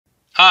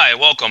Hi,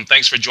 welcome.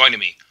 Thanks for joining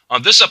me.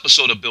 On this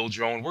episode of Build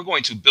Your Own, we're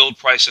going to build,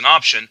 price, and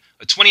option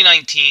a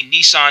 2019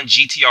 Nissan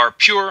GT-R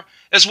Pure,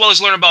 as well as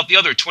learn about the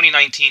other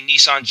 2019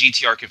 Nissan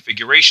GT-R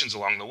configurations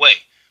along the way.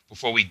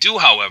 Before we do,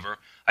 however,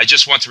 I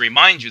just want to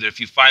remind you that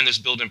if you find this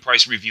build and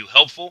price review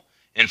helpful,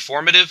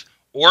 informative,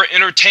 or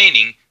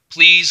entertaining,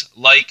 please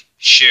like,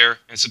 share,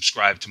 and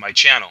subscribe to my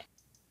channel.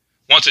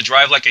 Want to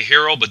drive like a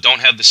hero but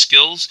don't have the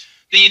skills?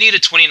 Then you need a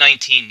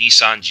 2019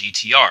 Nissan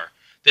GT-R.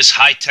 This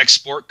high-tech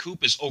sport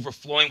coupe is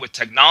overflowing with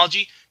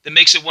technology that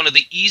makes it one of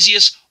the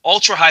easiest,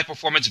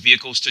 ultra-high-performance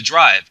vehicles to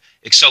drive.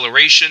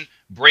 Acceleration,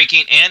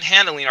 braking, and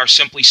handling are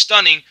simply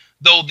stunning,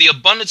 though the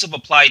abundance of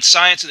applied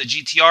science in the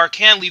GT-R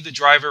can leave the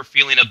driver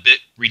feeling a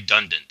bit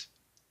redundant.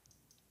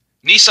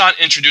 Nissan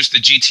introduced the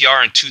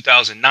GT-R in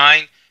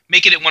 2009,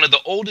 making it one of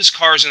the oldest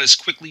cars in this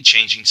quickly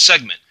changing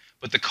segment.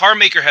 But the car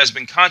maker has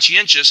been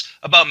conscientious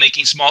about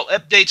making small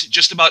updates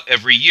just about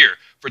every year.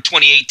 For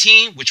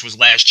 2018, which was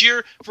last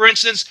year, for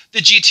instance, the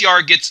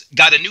GT-R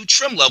got a new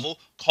trim level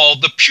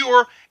called the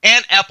Pure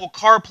and Apple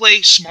CarPlay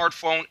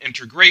smartphone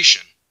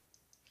integration.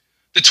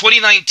 The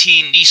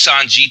 2019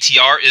 Nissan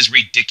GT-R is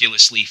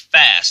ridiculously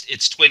fast.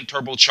 Its twin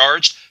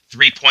turbocharged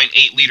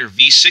 3.8-liter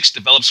V6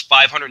 develops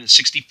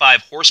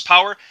 565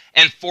 horsepower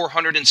and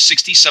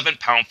 467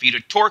 pound-feet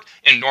of torque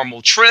in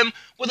normal trim,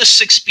 with a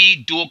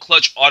 6-speed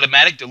dual-clutch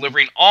automatic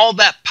delivering all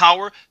that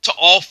power to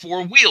all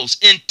four wheels.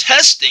 In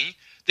testing,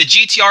 the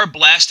GT-R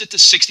blasted to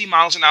 60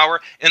 miles an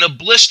hour in a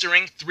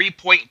blistering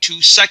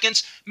 3.2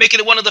 seconds, making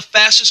it one of the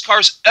fastest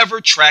cars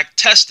ever track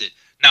tested.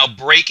 Now,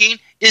 braking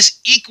is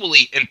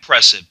equally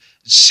impressive.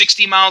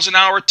 60 miles an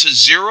hour to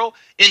 0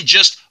 in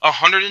just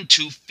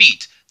 102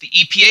 feet. The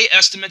EPA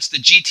estimates the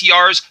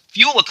GT-R's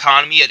fuel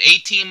economy at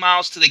 18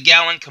 miles to the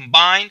gallon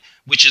combined,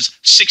 which is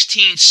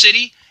 16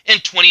 city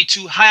and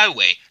 22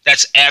 highway.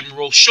 That's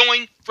admirable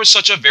showing for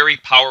such a very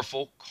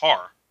powerful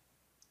car.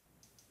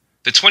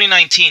 The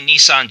 2019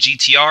 Nissan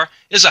GT-R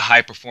is a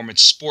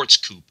high-performance sports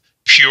coupe.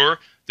 Pure,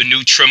 the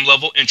new trim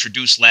level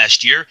introduced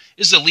last year,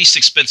 is the least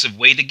expensive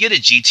way to get a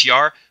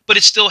GT-R, but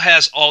it still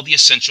has all the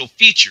essential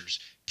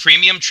features.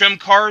 Premium trim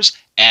cars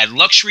add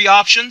luxury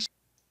options,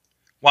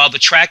 while the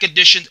track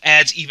edition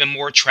adds even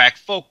more track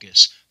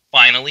focus.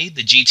 Finally,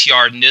 the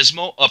GT-R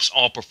Nismo ups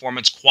all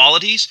performance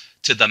qualities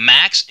to the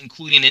max,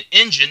 including an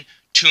engine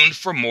tuned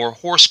for more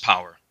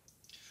horsepower.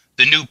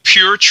 The new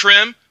Pure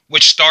trim,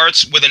 which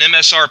starts with an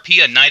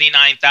MSRP of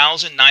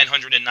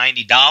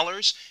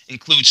 $99,990,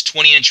 includes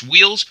 20-inch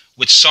wheels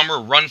with summer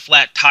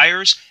run-flat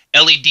tires,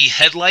 LED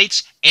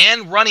headlights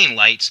and running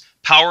lights,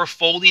 power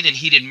folding and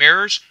heated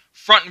mirrors,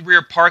 front and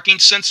rear parking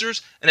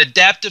sensors, an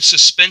adaptive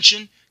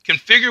suspension,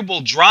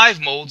 configurable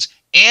drive modes,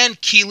 and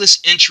keyless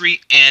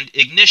entry and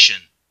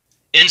ignition.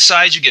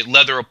 Inside, you get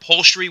leather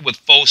upholstery with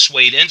faux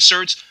suede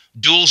inserts,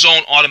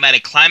 dual-zone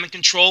automatic climate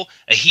control,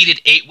 a heated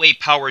 8-way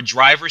power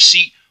driver's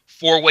seat,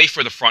 4-way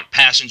for the front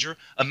passenger,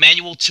 a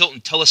manual tilt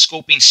and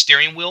telescoping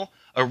steering wheel,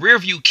 a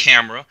rearview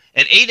camera,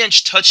 an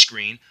 8-inch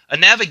touchscreen, a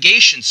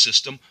navigation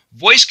system,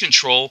 voice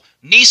control,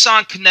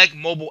 NissanConnect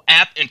mobile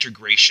app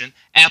integration,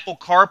 Apple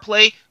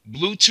CarPlay,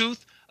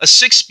 Bluetooth, a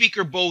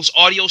 6-speaker Bose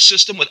audio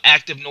system with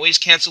active noise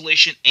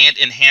cancellation and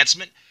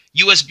enhancement,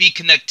 USB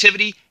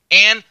connectivity,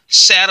 and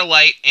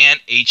satellite and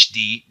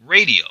HD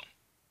radio.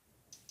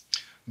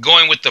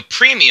 Going with the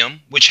Premium,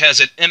 which has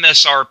an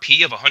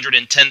MSRP of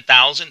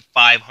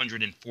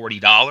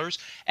 $110,540,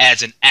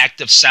 adds an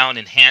active sound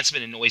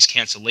enhancement and noise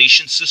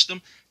cancellation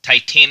system,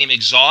 titanium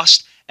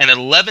exhaust, and an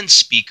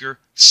 11-speaker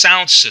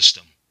sound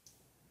system.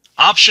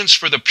 Options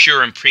for the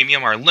Pure and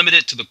Premium are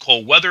limited to the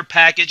cold weather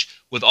package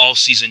with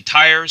all-season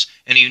tires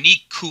and a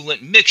unique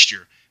coolant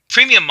mixture.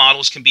 Premium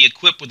models can be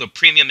equipped with a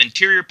premium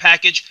interior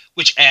package,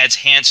 which adds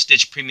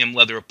hand-stitched premium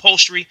leather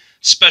upholstery,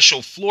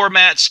 special floor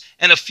mats,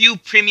 and a few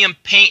premium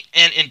paint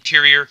and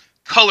interior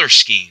color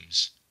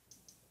schemes.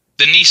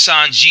 The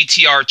Nissan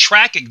GT-R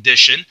Track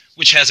Edition,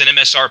 which has an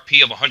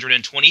MSRP of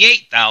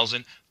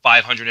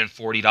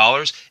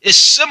 $128,540, is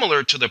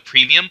similar to the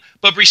Premium,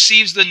 but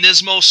receives the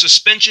Nismo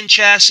suspension,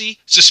 chassis,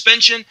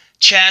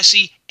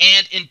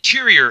 and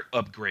interior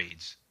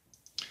upgrades.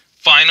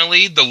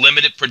 Finally, the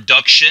limited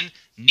production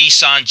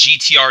Nissan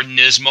GT-R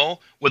Nismo,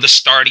 with a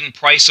starting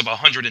price of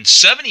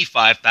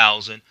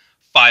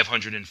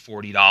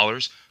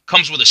 $175,540,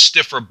 comes with a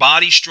stiffer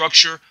body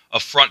structure, a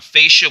front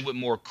fascia with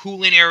more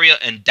cooling area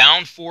and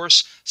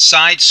downforce,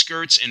 side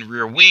skirts and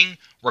rear wing,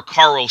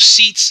 Recaro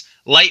seats,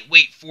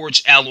 lightweight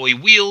forged alloy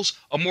wheels,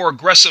 a more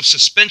aggressive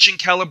suspension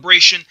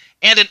calibration,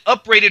 and an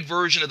upgraded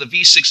version of the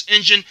V6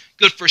 engine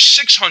good for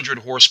 600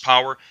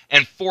 horsepower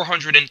and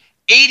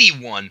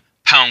 481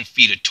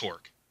 pound-feet of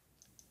torque.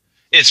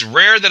 It's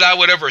rare that I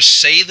would ever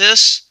say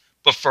this,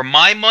 but for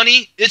my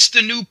money, it's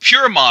the new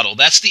Pure model.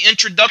 That's the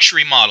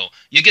introductory model.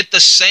 You get the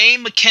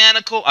same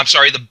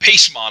the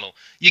base model.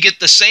 You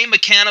get the same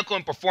mechanical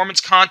and performance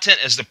content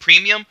as the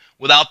Premium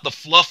without the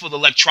fluff of the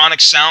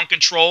electronic sound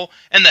control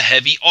and the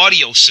heavy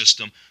audio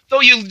system.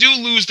 though you do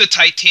lose the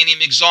titanium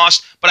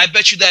exhaust, but I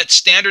bet you that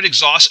standard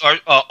exhaust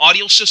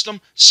audio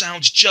system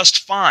sounds just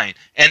fine.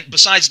 And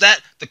besides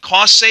that, the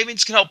cost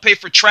savings can help pay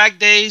for track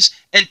days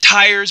and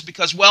tires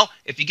because, well,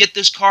 if you get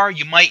this car,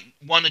 you might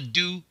want to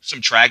do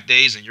some track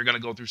days and you're going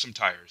to go through some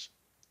tires.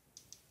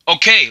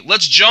 Okay,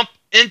 let's jump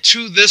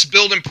into this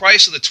build and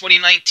price of the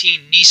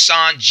 2019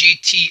 Nissan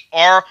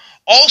GT-R,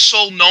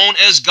 also known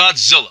as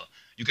Godzilla.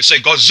 You could say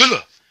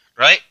Godzilla,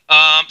 right?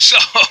 So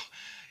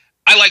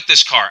I like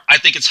this car. I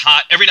think it's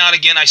hot. Every now and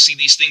again, I see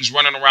these things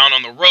running around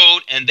on the road,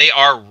 and they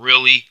are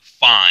really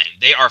fine.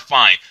 They are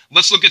fine.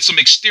 Let's look at some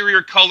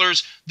exterior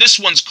colors. This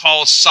one's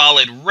called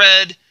Solid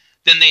Red.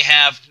 Then they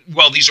have,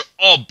 well, these are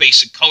all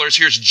basic colors.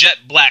 Here's Jet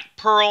Black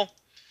Pearl.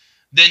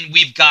 Then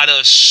we've got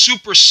a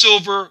Super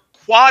Silver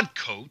Quad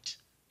Coat.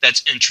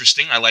 That's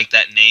interesting. I like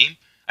that name,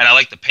 and I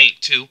like the paint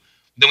too.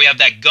 Then we have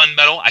that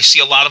gunmetal. I see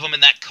a lot of them in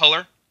that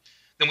color.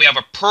 Then we have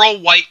a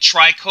pearl white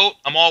tri-coat.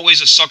 I'm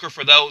always a sucker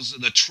for those,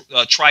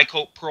 the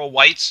tri-coat pearl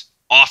whites,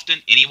 often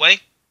anyway.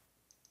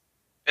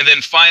 And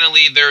then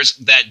finally, there's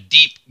that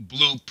deep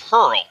blue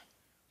pearl,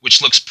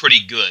 which looks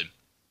pretty good.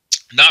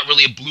 Not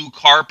really a blue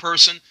car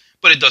person,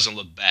 but it doesn't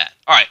look bad.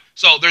 All right,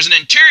 so there's an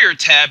interior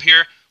tab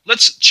here.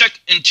 Let's check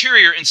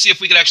interior and see if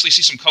we could actually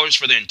see some colors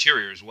for the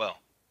interior as well.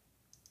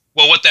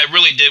 Well, what that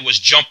really did was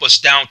jump us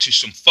down to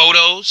some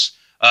photos,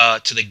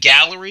 to the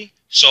gallery.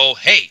 So,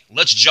 hey,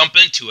 let's jump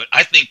into it.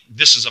 I think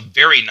this is a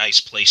very nice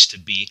place to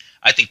be.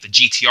 I think the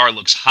GT-R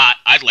looks hot.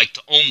 I'd like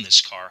to own this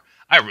car.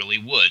 I really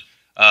would.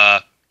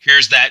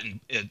 Here's that,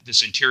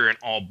 this interior in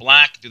all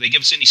black. Do they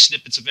give us any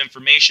snippets of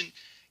information?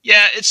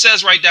 Yeah, it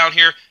says right down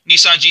here,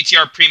 Nissan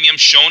GT-R Premium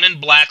shown in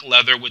black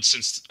leather with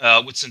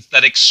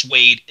synthetic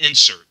suede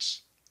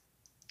inserts.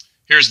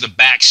 Here's the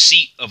back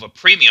seat of a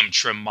premium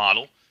trim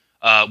model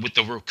with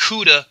the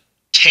Rakuda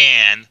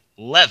tan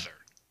leather.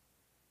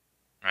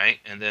 Right,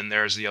 and then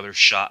there's the other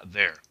shot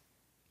there.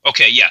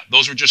 Okay, yeah,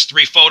 those were just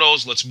 3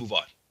 photos. Let's move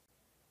on.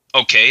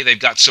 Okay, they've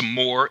got some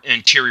more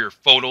interior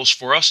photos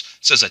for us.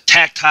 It says a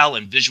tactile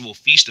and visual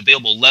feast,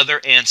 available leather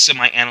and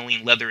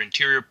semi-aniline leather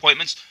interior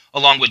appointments,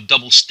 along with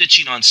double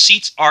stitching on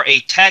seats, are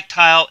a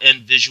tactile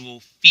and visual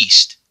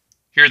feast.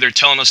 Here they're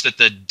telling us that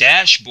the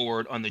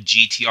dashboard on the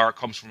GT-R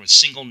comes from a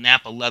single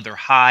Napa leather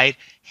hide,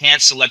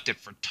 hand-selected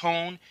for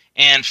tone,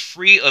 and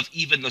free of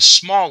even the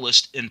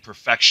smallest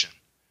imperfection.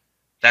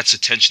 That's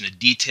attention to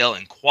detail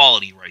and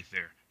quality right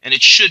there. And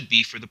it should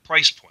be for the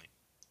price point.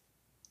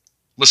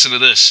 Listen to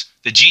this.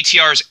 The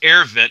GT-R's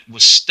air vent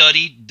was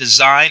studied,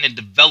 designed, and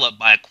developed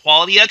by a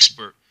quality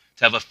expert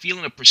to have a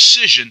feeling of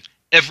precision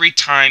every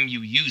time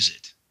you use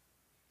it.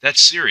 That's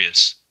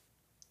serious.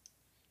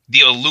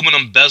 The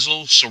aluminum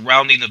bezels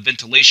surrounding the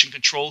ventilation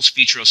controls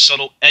feature a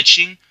subtle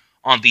etching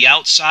on the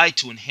outside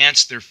to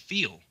enhance their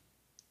feel.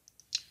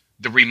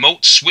 The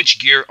remote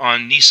switchgear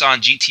on Nissan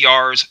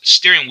GT-R's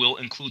steering wheel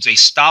includes a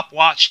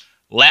stopwatch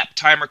lap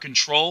timer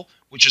control,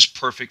 which is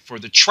perfect for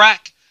the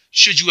track,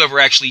 should you ever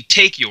actually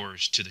take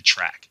yours to the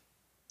track.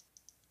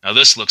 Now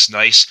this looks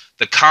nice.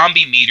 The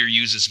combi meter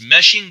uses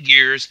meshing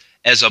gears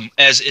as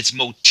its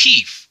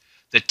motif.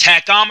 The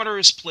tachometer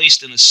is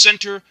placed in the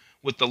center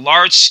with the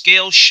large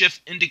scale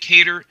shift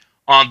indicator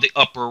on the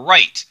upper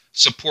right,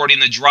 supporting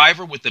the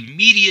driver with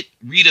immediate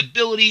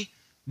readability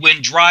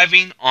when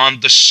driving on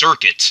the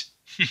circuit.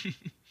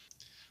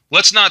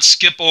 Let's not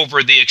skip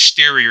over the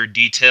exterior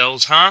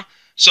details, huh?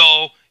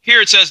 So here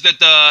it says that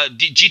the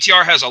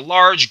GT-R has a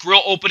large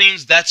grille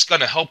openings. That's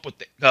going to help with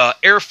the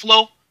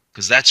airflow,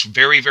 because that's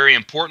very, very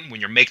important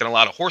when you're making a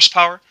lot of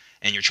horsepower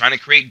and you're trying to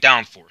create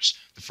downforce.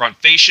 The front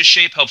fascia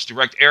shape helps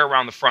direct air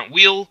around the front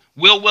wheel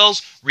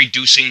wells,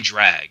 reducing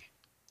drag.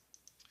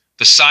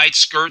 The side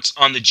skirts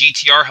on the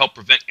GT-R help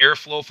prevent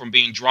airflow from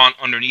being drawn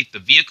underneath the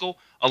vehicle,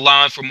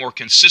 allowing for more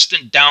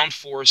consistent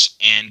downforce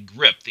and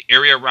grip. The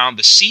area around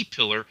the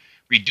C-pillar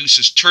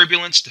reduces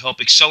turbulence to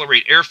help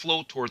accelerate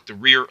airflow toward the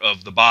rear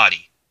of the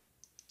body.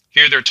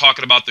 Here they're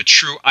talking about the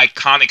true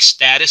iconic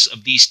status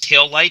of these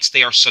taillights.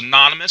 They are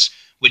synonymous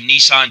with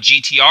Nissan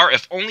GT-R,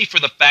 if only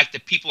for the fact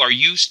that people are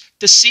used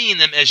to seeing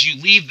them as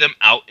you leave them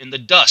out in the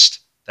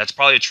dust. That's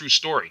probably a true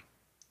story.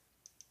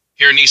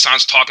 Here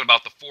Nissan's talking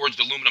about the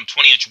forged aluminum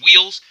 20-inch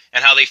wheels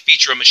and how they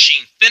feature a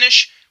machine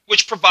finish,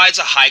 which provides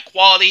a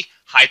high-quality,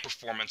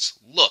 high-performance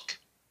look.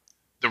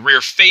 The rear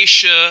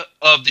fascia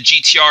of the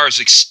GT-R is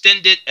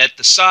extended at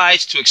the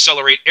sides to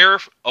accelerate air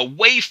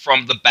away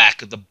from the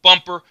back of the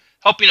bumper,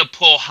 helping to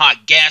pull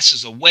hot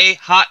gases away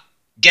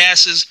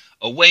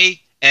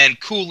and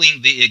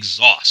cooling the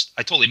exhaust.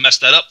 I totally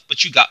messed that up,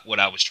 but you got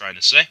what I was trying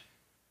to say.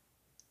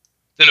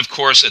 Then, of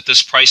course, at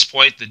this price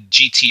point, the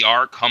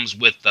GT-R comes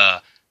with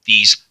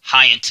these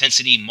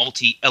high-intensity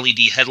multi-LED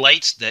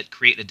headlights that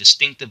create a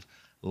distinctive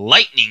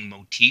lightning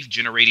motif,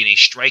 generating a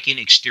striking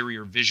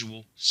exterior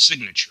visual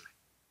signature.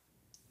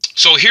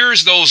 So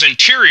here's those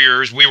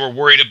interiors we were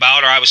worried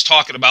about, or I was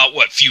talking about,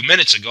 what, a few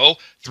minutes ago,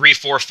 3,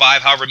 4,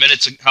 5, however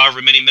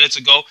many minutes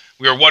ago.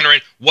 We were wondering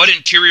what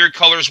interior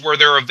colors were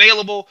there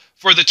available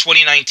for the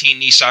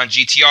 2019 Nissan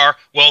GT-R.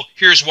 Well,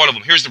 here's one of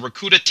them. Here's the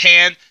Rakuta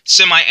Tan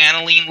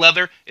semi-aniline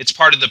leather. It's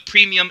part of the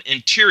premium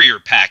interior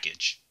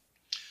package.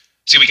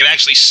 See, we can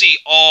actually see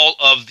all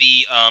of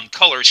the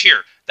colors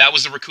here. That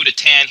was the Rakuta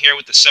Tan here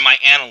with the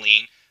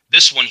semi-aniline.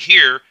 This one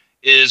here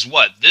is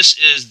what? This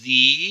is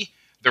the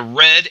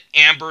red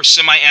amber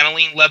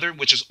semi-aniline leather,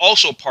 which is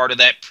also part of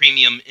that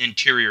premium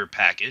interior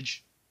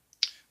package.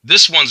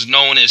 This one's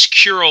known as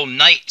Curo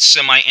Night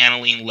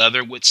semi-aniline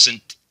leather with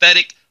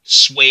synthetic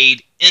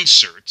suede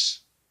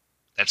inserts.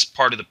 That's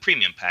part of the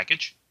premium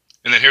package.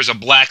 And then here's a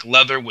black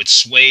leather with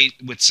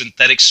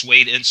synthetic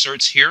suede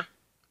inserts here.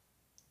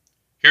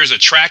 Here's a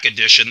track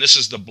edition. This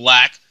is the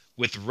black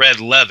with red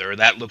leather.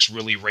 That looks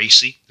really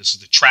racy. This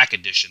is the track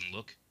edition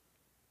look.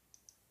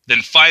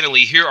 Then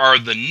finally, here are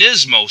the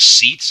Nismo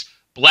seats.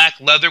 Black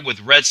leather with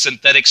red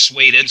synthetic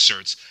suede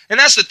inserts. And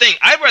that's the thing.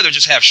 I'd rather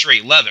just have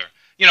straight leather.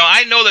 You know,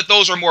 I know that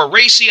those are more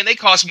racy and they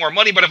cost more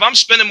money, but if I'm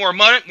spending more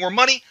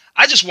money,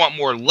 I just want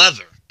more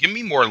leather. Give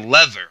me more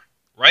leather,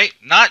 right?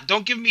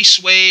 Don't give me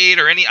suede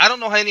or I don't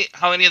know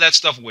how any of that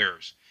stuff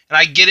wears. And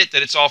I get it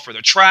that it's all for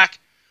the track,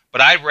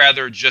 but I'd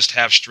rather just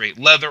have straight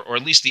leather, or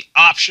at least the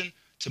option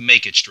to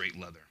make it straight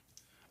leather.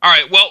 All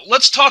right, well,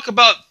 let's talk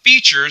about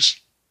features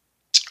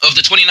of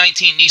the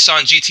 2019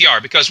 Nissan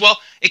GT-R, because, well,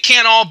 it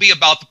can't all be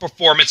about the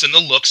performance and the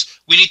looks.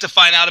 We need to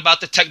find out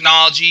about the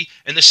technology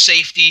and the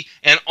safety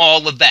and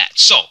all of that.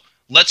 So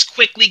let's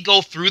quickly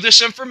go through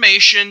this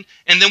information,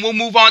 and then we'll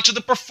move on to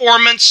the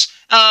performance.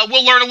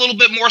 We'll learn a little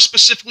bit more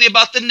specifically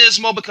about the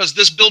Nismo, because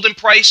this build-in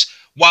price,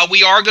 while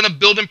we are going to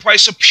build in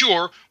price a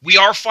Pure, we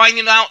are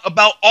finding out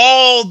about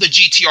all the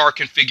GT-R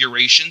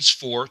configurations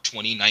for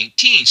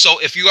 2019. So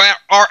if you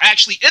are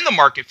actually in the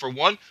market for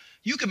one,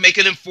 you can make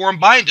an informed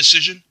buying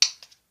decision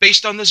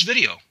based on this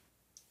video.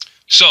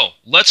 So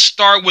let's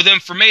start with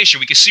information.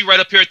 We can see right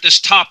up here at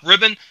this top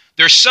ribbon,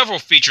 there's several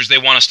features they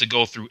want us to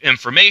go through.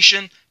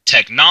 Information,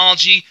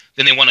 technology,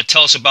 then they want to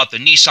tell us about the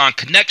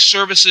NissanConnect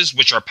services,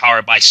 which are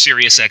powered by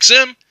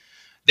SiriusXM.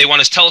 They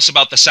want to tell us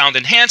about the sound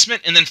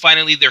enhancement, and then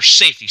finally their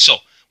safety. So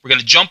we're going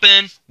to jump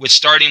in with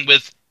starting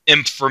with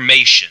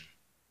information.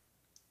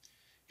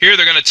 Here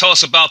they're going to tell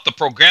us about the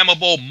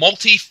programmable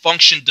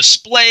multi-function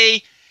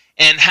display,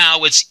 and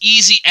how its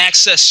easy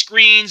access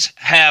screens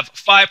have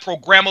 5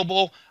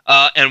 programmable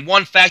and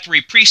 1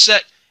 factory preset.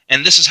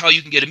 And this is how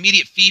you can get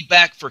immediate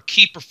feedback for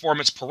key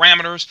performance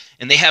parameters.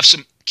 And they have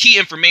some key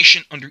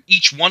information under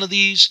each one of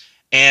these.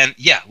 And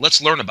yeah,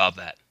 let's learn about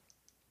that.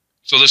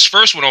 So this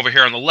first one over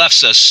here on the left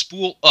says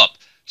spool up.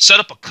 Set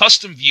up a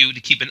custom view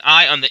to keep an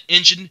eye on the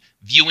engine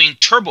viewing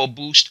turbo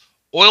boost,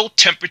 oil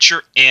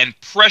temperature, and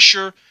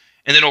pressure.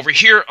 And then over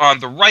here on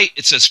the right,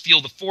 it says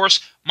feel the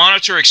force,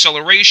 monitor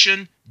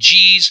acceleration,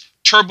 G's,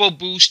 turbo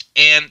boost,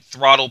 and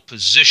throttle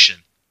position.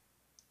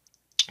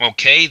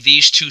 Okay,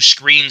 these 2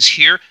 screens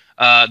here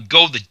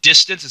go the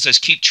distance. It says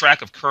keep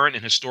track of current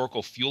and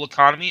historical fuel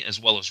economy as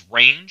well as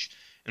range.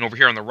 And over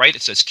here on the right,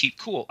 it says keep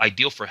cool,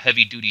 ideal for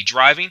heavy-duty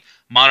driving.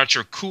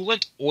 Monitor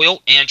coolant,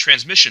 oil, and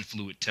transmission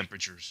fluid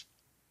temperatures.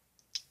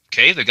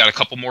 Okay, they've got a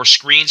couple more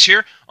screens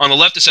here. On the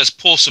left, it says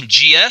pull some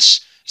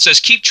GS. It says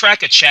keep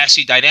track of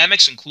chassis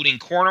dynamics, including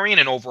cornering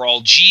and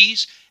overall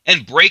Gs,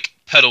 and brake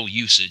pedal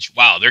usage.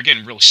 Wow, they're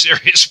getting real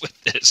serious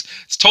with this.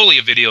 It's totally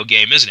a video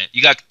game, isn't it?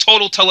 You got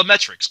total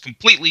telemetrics,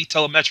 completely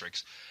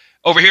telemetrics.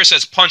 Over here it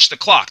says punch the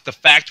clock. The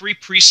factory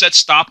preset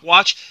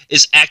stopwatch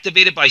is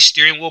activated by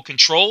steering wheel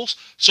controls,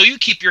 so you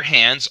keep your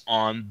hands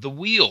on the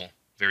wheel.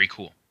 Very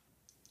cool.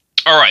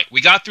 All right,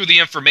 we got through the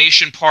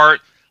information part.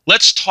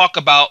 Let's talk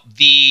about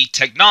the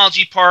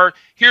technology part.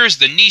 Here's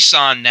the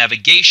Nissan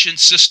navigation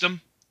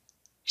system.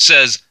 It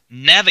says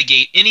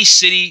navigate any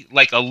city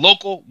like a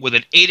local with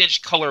an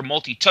 8-inch color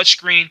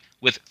multi-touchscreen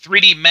with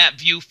 3D map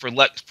view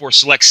for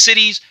select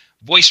cities,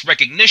 voice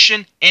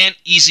recognition, and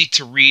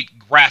easy-to-read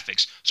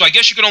graphics. So I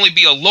guess you can only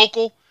be a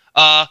local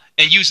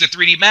and use the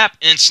 3D map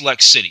in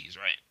select cities,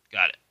 right?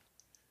 Got it.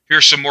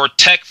 Here's some more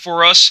tech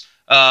for us.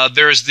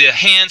 There's the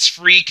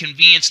hands-free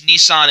convenience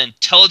Nissan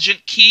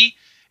Intelligent Key,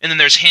 and then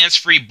there's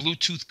hands-free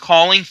Bluetooth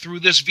calling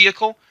through this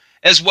vehicle,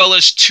 as well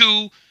as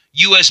 2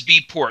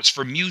 USB ports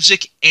for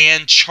music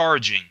and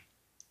charging.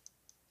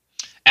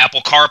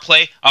 Apple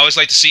CarPlay. I always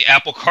like to see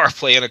Apple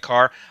CarPlay in a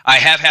car. I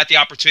have had the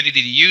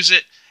opportunity to use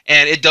it,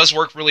 and it does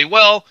work really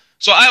well,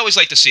 so I always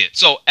like to see it.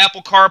 So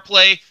Apple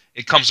CarPlay,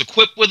 it comes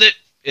equipped with it.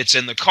 It's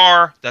in the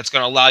car. That's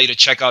going to allow you to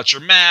check out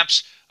your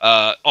maps,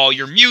 all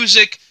your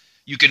music.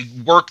 You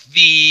can work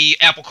the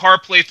Apple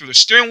CarPlay through the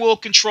steering wheel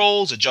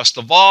controls, adjust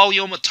the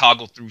volume,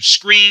 toggle through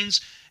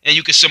screens, and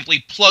you can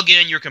simply plug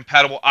in your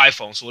compatible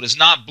iPhone. So it is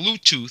not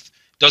Bluetooth.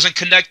 Doesn't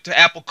connect to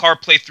Apple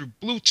CarPlay through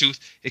Bluetooth.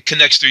 It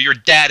connects through your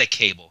data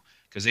cable,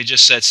 because they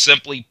just said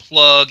simply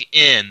plug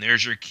in.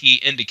 There's your key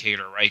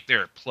indicator right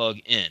there, plug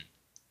in.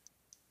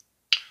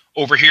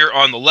 Over here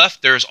on the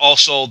left, there's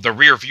also the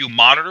rear view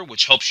monitor,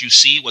 which helps you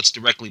see what's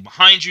directly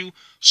behind you.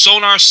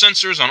 Sonar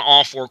sensors on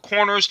all four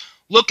corners.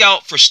 Look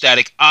out for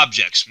static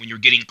objects. When you're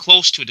getting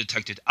close to a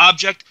detected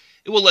object,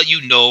 it will let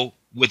you know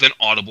with an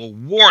audible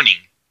warning.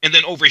 And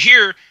then over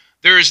here,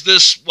 there's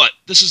this,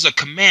 this is a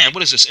command.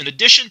 What is this? In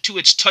addition to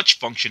its touch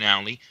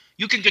functionality,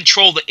 you can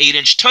control the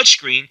 8-inch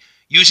touchscreen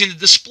using the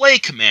display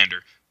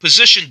commander.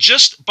 Positioned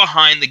just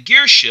behind the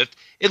gear shift,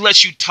 it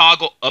lets you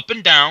toggle up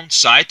and down,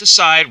 side to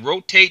side,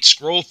 rotate,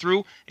 scroll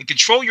through, and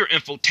control your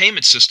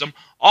infotainment system,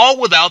 all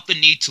without the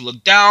need to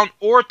look down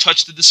or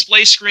touch the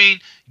display screen,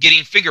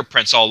 getting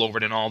fingerprints all over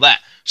it and all that.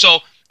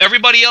 So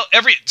everybody else,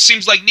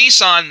 seems like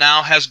Nissan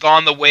now has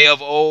gone the way of,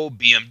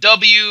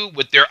 BMW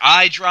with their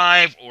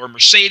iDrive or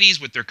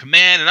Mercedes with their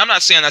command, and I'm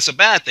not saying that's a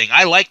bad thing.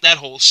 I like that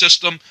whole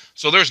system,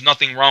 so there's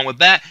nothing wrong with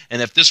that,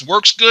 and if this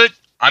works good,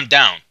 I'm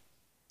down.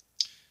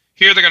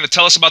 Here they're going to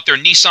tell us about their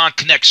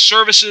NissanConnect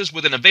services.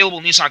 With an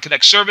available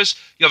NissanConnect service,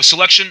 you have a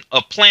selection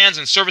of plans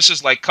and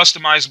services like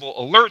customizable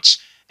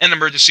alerts and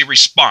emergency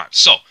response.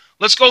 So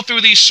let's go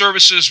through these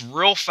services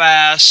real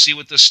fast, see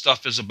what this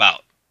stuff is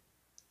about.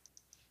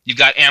 You've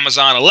got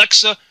Amazon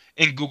Alexa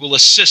and Google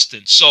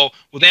Assistant. So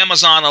with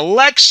Amazon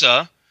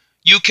Alexa,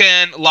 you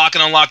can lock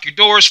and unlock your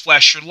doors,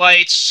 flash your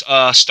lights,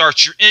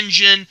 start your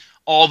engine,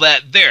 all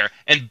that there.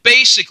 And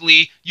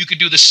basically, you could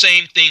do the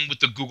same thing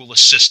with the Google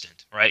Assistant.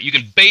 Right? You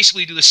can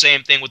basically do the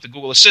same thing with the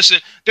Google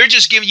Assistant. They're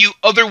just giving you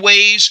other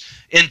ways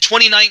in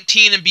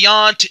 2019 and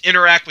beyond to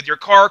interact with your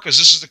car, because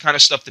this is the kind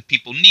of stuff that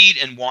people need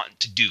and want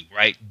to do,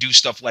 right? Do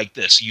stuff like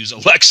this. Use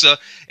Alexa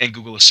and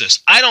Google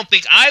Assist. I don't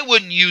think I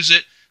wouldn't use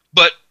it,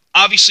 but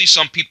obviously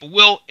some people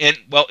will, and,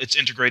 well, it's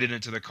integrated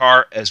into the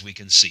car, as we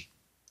can see.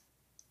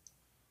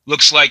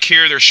 Looks like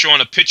here they're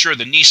showing a picture of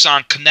the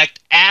NissanConnect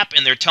app,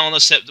 and they're telling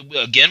us that,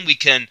 again, we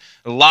can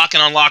lock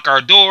and unlock our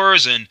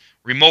doors and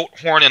remote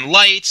horn and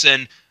lights,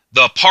 and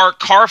the Park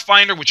Car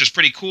Finder, which is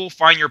pretty cool.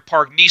 Find your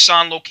Park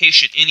Nissan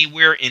location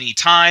anywhere,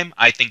 anytime.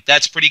 I think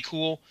that's pretty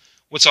cool.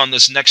 What's on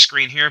this next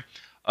screen here?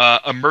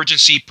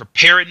 Emergency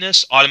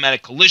preparedness,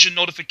 automatic collision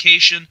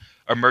notification,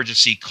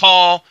 emergency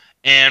call,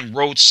 and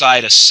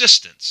roadside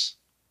assistance.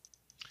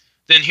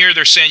 Then here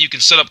they're saying you can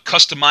set up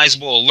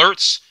customizable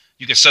alerts.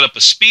 You can set up a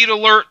speed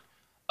alert,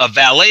 a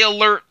valet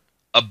alert,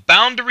 a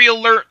boundary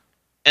alert,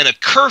 and a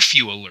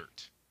curfew alert.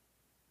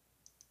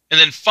 And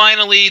then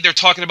finally, they're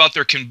talking about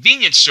their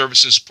convenience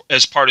services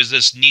as part of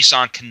this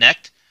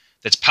NissanConnect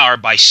that's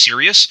powered by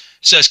Sirius.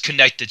 It says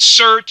connected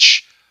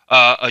search,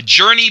 a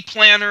journey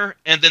planner,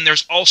 and then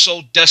there's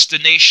also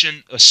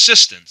destination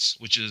assistance,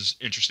 which is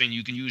interesting.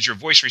 You can use your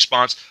voice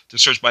response to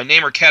search by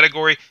name or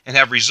category and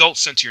have results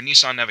sent to your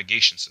Nissan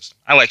navigation system.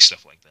 I like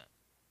stuff like that.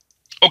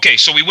 Okay,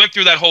 so we went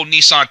through that whole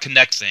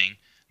NissanConnect thing.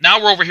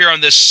 Now we're over here on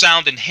this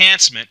sound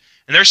enhancement.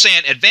 And they're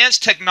saying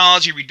advanced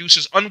technology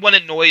reduces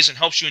unwanted noise and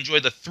helps you enjoy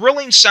the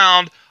thrilling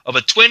sound of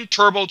a twin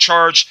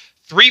turbocharged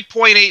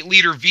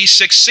 3.8-liter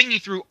V6 singing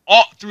through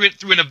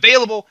an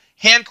available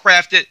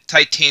handcrafted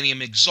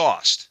titanium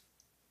exhaust.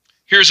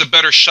 Here's a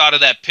better shot of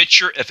that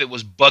picture if it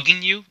was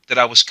bugging you that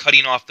I was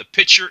cutting off the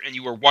picture and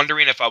you were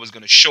wondering if I was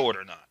going to show it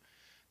or not.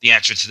 The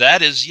answer to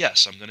that is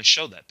yes, I'm going to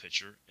show that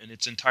picture in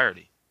its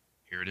entirety.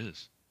 Here it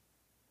is.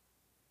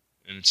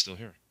 And it's still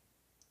here.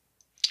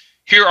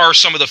 Here are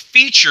some of the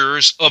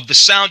features of the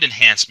sound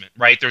enhancement,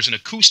 right? There's an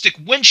acoustic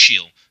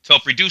windshield to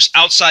help reduce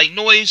outside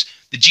noise.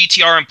 The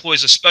GT-R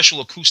employs a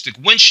special acoustic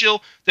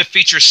windshield that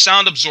features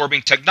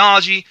sound-absorbing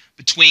technology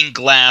between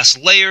glass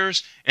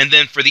layers. And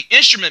then for the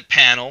instrument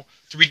panel,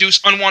 to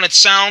reduce unwanted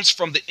sounds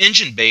from the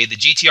engine bay, the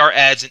GT-R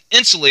adds an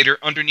insulator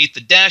underneath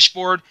the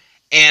dashboard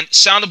and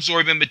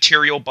sound-absorbing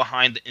material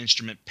behind the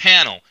instrument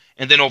panel.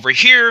 And then over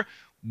here,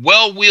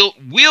 wheel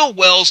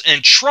wells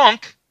and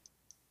trunk,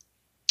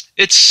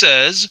 it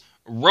says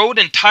road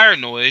and tire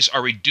noise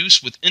are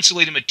reduced with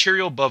insulated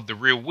material above the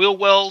rear wheel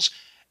wells,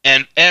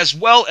 and as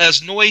well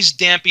as noise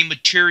damping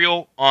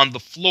material on the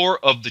floor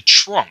of the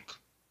trunk.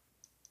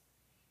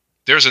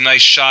 There's a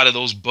nice shot of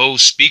those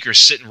Bose speakers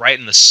sitting right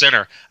in the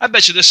center. I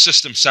bet you this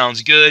system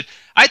sounds good.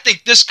 I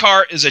think this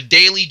car is a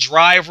daily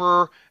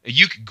driver.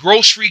 You could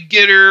grocery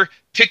getter,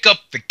 pick up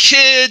the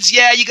kids.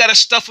 Yeah, you got to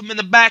stuff them in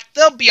the back.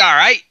 They'll be all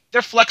right.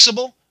 They're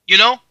flexible, you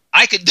know.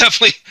 I could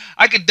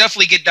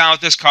definitely get down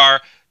with this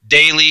car.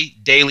 Daily,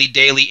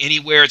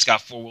 anywhere. It's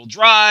got four-wheel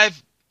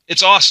drive.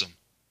 It's awesome.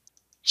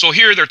 So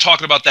here they're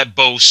talking about that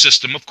Bose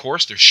system, of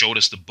course. They showed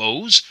us the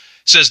Bose.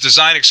 It says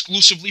designed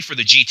exclusively for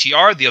the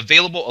GT-R, the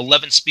available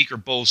 11-speaker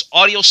Bose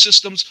audio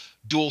systems,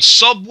 dual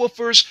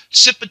subwoofers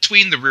sit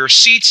between the rear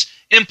seats,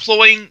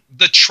 employing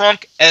the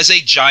trunk as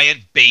a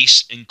giant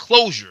bass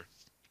enclosure.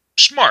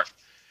 Smart.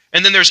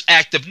 And then there's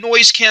active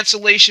noise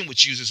cancellation,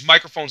 which uses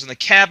microphones in the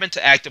cabin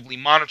to actively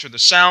monitor the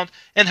sound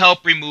and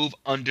help remove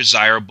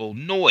undesirable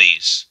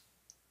noise.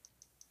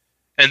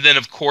 And then,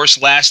 of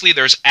course, lastly,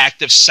 there's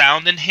active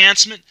sound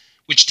enhancement,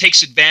 which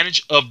takes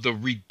advantage of the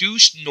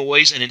reduced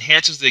noise and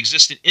enhances the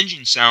existing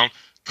engine sound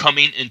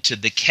coming into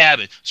the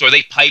cabin. So are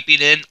they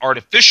piping in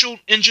artificial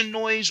engine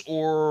noise,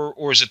 or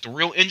is it the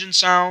real engine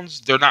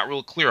sounds? They're not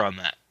real clear on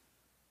that.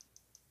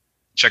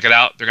 Check it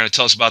out. They're going to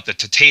tell us about the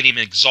titanium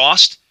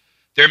exhaust.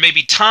 There may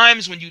be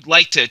times when you'd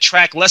like to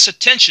attract less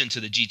attention to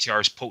the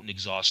GT-R's potent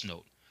exhaust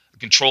note. The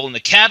control in the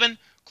cabin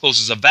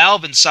closes a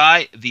valve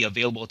inside the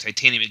available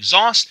titanium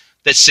exhaust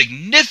that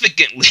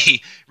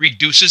significantly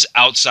reduces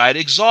outside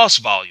exhaust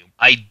volume,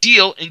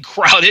 ideal in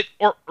crowded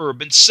or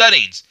urban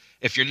settings.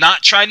 If you're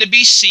not trying to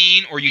be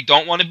seen or you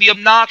don't want to be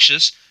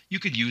obnoxious, you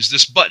can use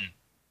this button.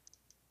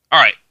 All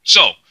right,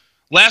 so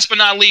last but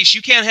not least,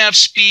 you can't have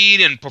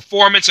speed and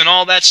performance and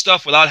all that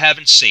stuff without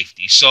having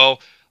safety. So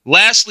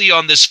lastly,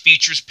 on this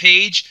features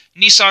page,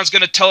 Nissan's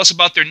going to tell us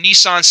about their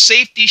Nissan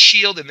Safety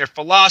Shield and their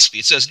philosophy.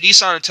 It says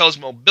Nissan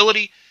Intelligent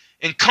Mobility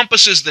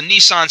encompasses the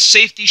Nissan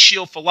Safety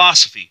Shield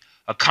philosophy,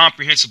 a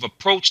comprehensive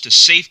approach to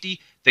safety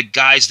that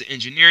guides the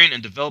engineering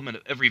and development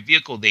of every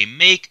vehicle they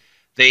make.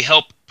 They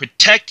help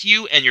protect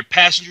you and your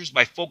passengers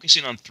by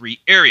focusing on 3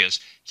 areas: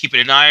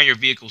 keeping an eye on your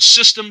vehicle's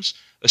systems,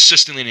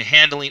 assisting in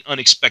handling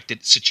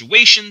unexpected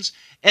situations,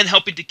 and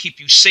helping to keep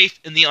you safe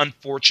in the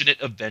unfortunate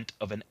event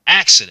of an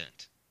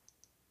accident.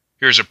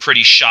 Here's a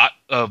pretty shot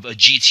of a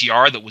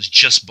GT-R that was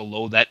just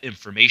below that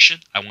information.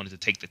 I wanted to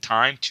take the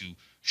time to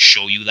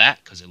show you that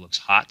because it looks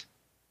hot.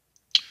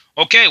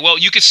 Okay, well,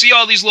 you can see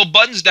all these little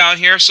buttons down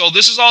here. So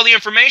this is all the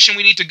information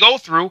we need to go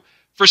through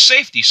for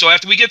safety. So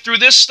after we get through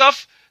this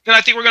stuff, then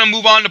I think we're going to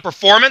move on to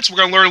performance. We're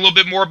going to learn a little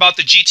bit more about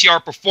the GT-R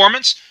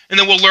performance, and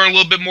then we'll learn a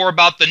little bit more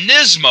about the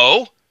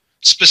Nismo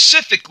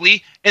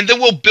specifically, and then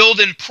we'll build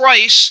and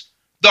price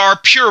the R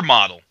Pure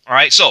model. All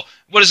right, so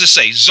what does it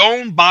say?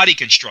 Zone body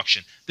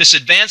construction. This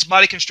advanced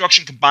body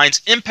construction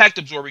combines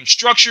impact-absorbing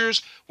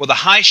structures with a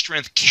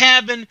high-strength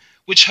cabin,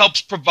 which helps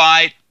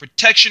provide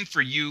protection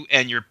for you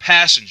and your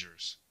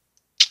passengers.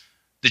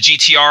 The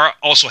GT-R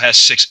also has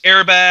 6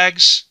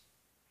 airbags.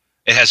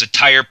 It has a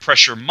tire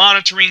pressure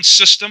monitoring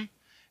system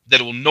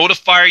that will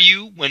notify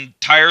you when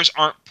tires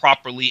aren't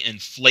properly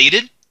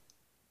inflated.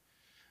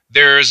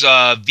 There's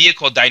a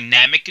vehicle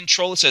dynamic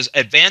control. It says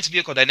advanced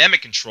vehicle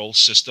dynamic control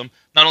system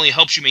not only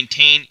helps you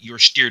maintain your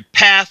steered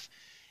path,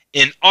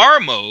 in R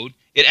mode,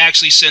 it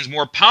actually sends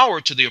more power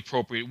to the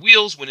appropriate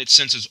wheels when it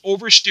senses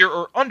oversteer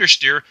or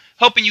understeer,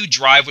 helping you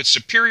drive with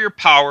superior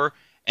power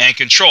and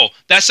control.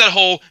 That's that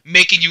whole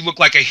making you look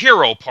like a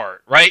hero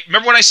part, right?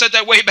 Remember when I said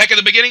that way back at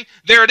the beginning?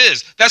 There it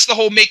is. That's the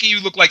whole making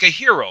you look like a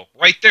hero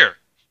right there.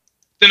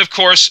 Then, of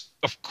course,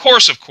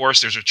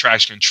 there's a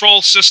traction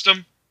control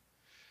system.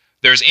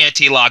 There's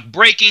anti-lock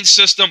braking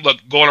system. Look,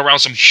 going around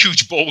some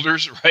huge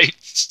boulders, right?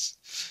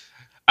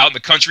 Out in the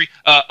country.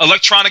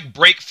 Electronic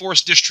brake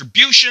force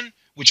distribution,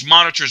 which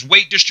monitors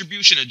weight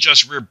distribution and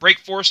adjusts rear brake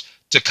force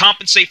to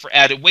compensate for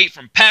added weight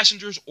from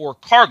passengers or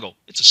cargo.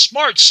 It's a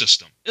smart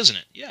system, isn't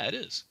it? Yeah, it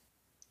is.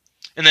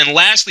 And then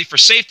lastly, for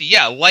safety,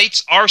 yeah,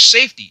 lights are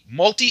safety.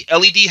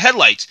 Multi-LED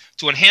headlights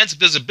to enhance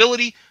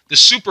visibility. The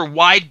super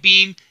wide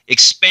beam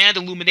expand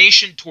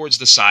illumination towards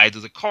the sides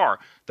of the car.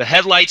 The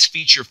headlights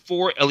feature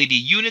 4 LED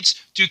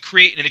units to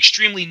create an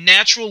extremely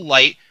natural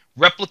light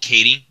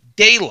replicating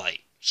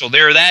daylight. So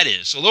there that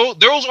is. So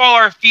those are all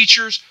our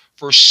features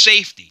for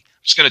safety.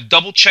 I'm just going to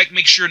double check,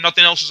 make sure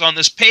nothing else is on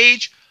this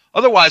page.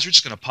 Otherwise, we're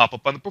just going to pop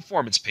up on the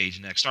performance page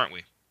next, aren't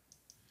we?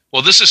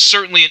 Well, this is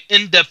certainly an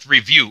in-depth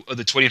review of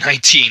the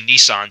 2019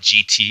 Nissan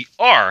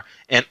GT-R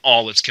and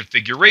all its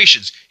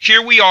configurations.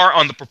 Here we are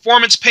on the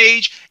performance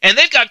page, and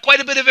they've got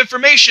quite a bit of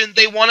information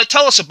they want to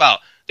tell us about.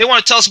 They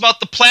want to tell us about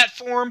the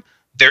platform,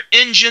 their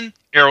engine,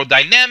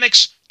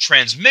 aerodynamics,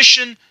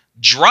 transmission,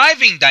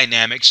 driving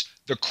dynamics,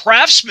 the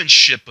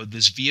craftsmanship of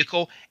this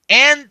vehicle,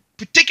 and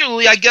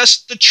particularly, I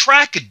guess, the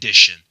track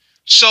edition.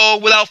 So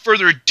without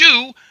further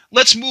ado,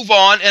 let's move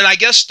on and I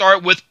guess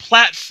start with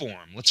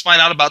platform. Let's find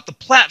out about the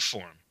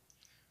platform.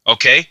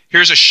 Okay,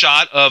 here's a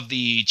shot of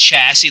the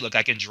chassis. Look,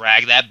 I can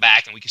drag that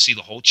back and we can see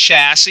the whole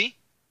chassis.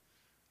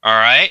 All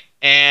right,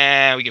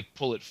 and we can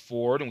pull it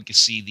forward and we can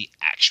see the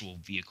actual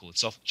vehicle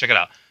itself. Check it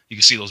out. You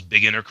can see those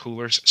big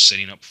intercoolers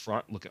sitting up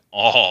front, looking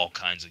all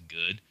kinds of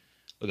good.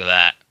 Look at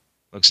that.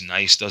 Looks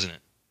nice, doesn't it?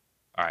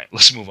 All right,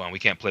 let's move on. We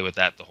can't play with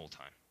that the whole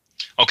time.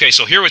 Okay,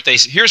 so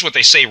here's what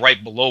they say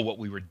right below what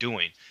we were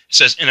doing. It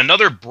says, in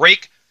another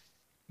break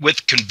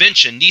with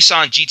convention,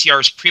 Nissan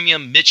GT-R's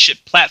premium midship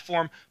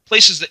platform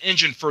places the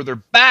engine further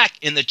back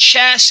in the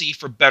chassis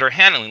for better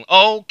handling.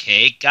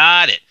 Okay,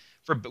 got it.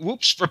 For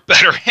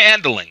better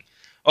handling.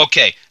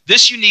 Okay,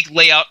 this unique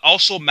layout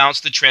also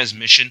mounts the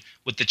transmission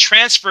with the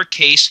transfer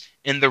case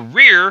in the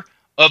rear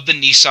of the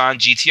Nissan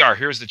GT-R.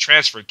 Here's the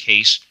transfer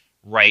case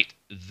right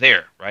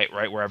there, right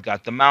where I've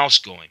got the mouse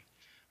going.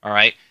 All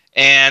right,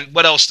 and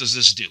what else does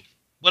this do?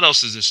 What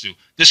else does this do?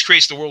 This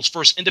creates the world's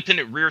first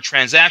independent rear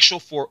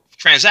transaxle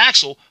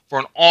for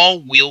an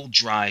all-wheel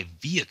drive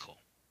vehicle.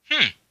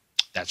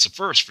 That's a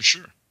first for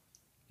sure.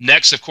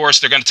 Next, of course,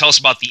 they're going to tell us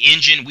about the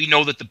engine. We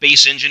know that the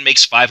base engine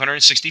makes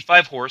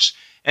 565 horse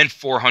and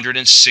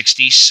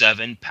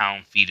 467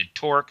 pound-feet of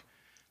torque.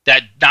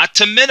 That, not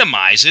to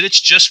minimize it, it's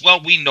just,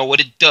 well, we know what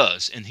it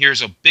does. And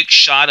here's a big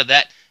shot of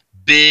that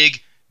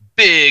big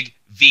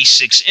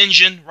V6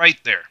 engine right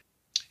there.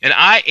 An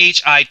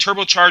IHI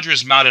turbocharger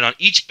is mounted on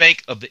each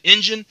bank of the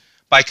engine,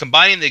 By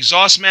combining the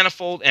exhaust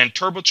manifold and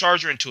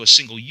turbocharger into a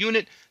single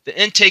unit, the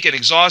intake and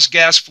exhaust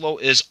gas flow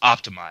is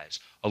optimized.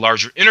 A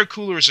larger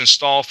intercooler is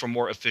installed for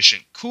more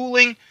efficient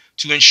cooling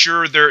to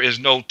ensure there is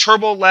no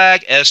turbo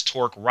lag as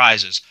torque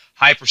rises.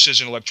 High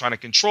precision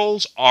electronic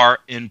controls are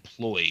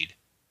employed.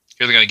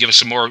 Here they're going to give us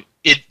some more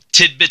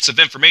tidbits of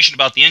information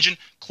about the engine.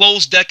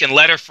 Closed deck and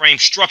ladder frame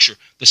structure.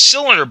 The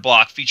cylinder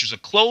block features a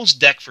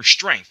closed deck for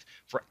strength.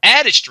 For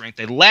added strength,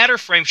 a ladder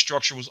frame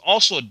structure was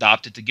also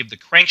adopted to give the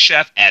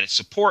crankshaft added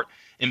support,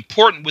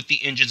 important with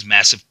the engine's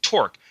massive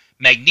torque.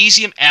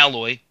 Magnesium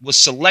alloy was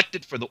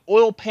selected for the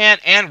oil pan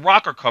and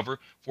rocker cover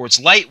for its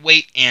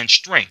lightweight and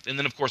strength. And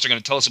then, of course, they're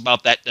going to tell us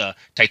about that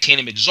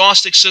titanium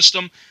exhaustic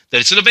system, that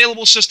it's an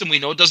available system. We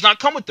know it does not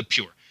come with the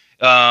Pure.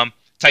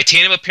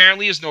 Titanium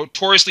apparently is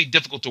notoriously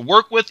difficult to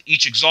work with.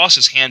 Each exhaust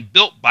is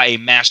hand-built by a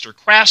master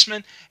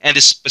craftsman and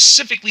is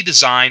specifically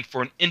designed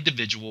for an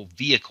individual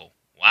vehicle.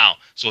 Wow,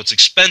 so it's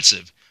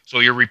expensive. So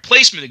your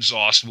replacement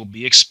exhaust will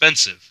be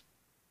expensive.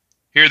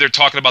 Here they're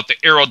talking about the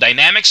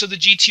aerodynamics of the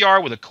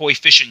GT-R with a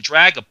coefficient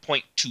drag of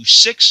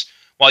 0.26.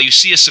 While you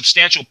see a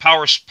substantial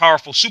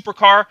powerful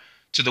supercar,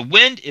 to the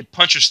wind it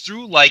punches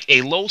through like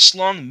a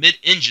low-slung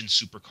mid-engine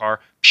supercar,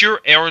 pure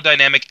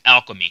aerodynamic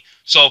alchemy.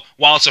 So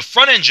while it's a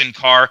front-engine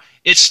car,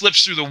 it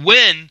slips through the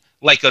wind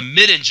like a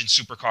mid-engine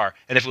supercar.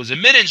 And if it was a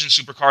mid-engine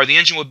supercar, the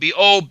engine would be,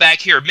 back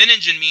here.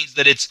 Mid-engine means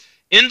that it's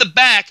in the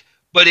back,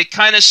 but it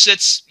kind of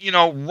sits,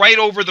 right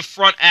over the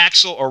front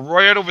axle or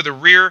right over the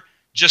rear,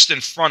 just in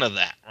front of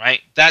that,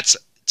 right? That's,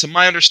 to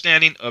my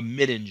understanding, a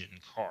mid-engine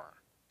car.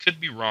 Could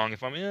be wrong.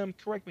 If I'm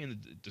correct me in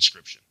the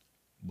description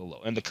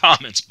below, in the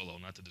comments below,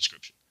 not the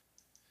description.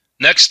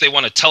 Next, they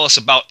want to tell us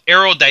about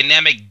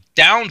aerodynamic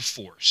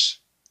downforce.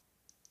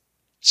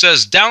 It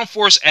says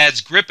downforce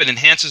adds grip and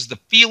enhances the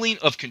feeling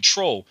of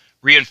control.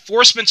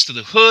 Reinforcements to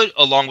the hood,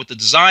 along with the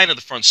design of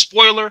the front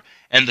spoiler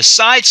and the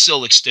side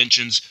sill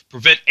extensions,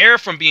 prevent air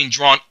from being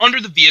drawn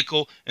under the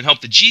vehicle and help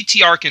the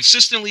GT-R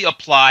consistently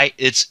apply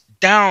its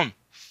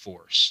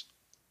downforce.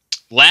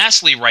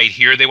 Lastly, right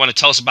here, they want to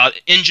tell us about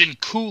engine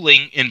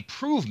cooling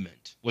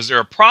improvement. Was there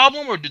a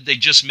problem, or did they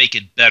just make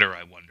it better,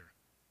 I wonder?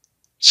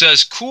 It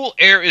says, cool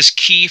air is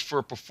key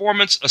for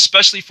performance,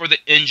 especially for the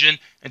engine,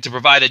 and to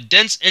provide a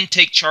dense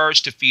intake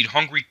charge to feed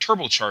hungry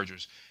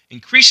turbochargers.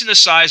 Increasing the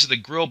size of the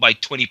grill by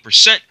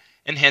 20%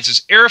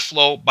 enhances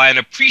airflow by an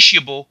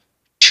appreciable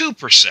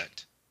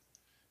 2%.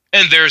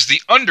 And there's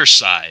the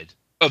underside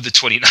of the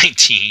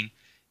 2019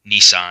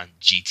 Nissan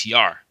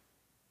GT-R.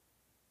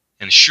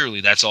 And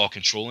surely that's all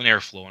control and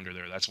airflow under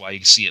there. That's why you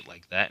can see it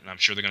like that. And I'm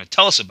sure they're going to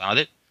tell us about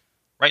it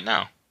right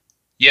now.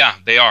 Yeah,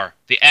 they are.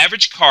 The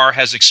average car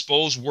has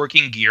exposed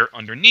working gear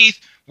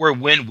underneath where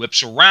wind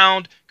whips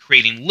around,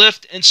 creating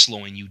lift and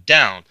slowing you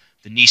down.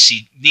 The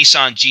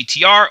Nissan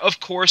GT-R, of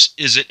course,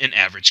 isn't an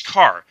average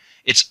car.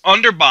 Its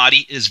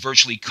underbody is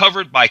virtually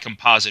covered by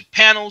composite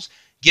panels,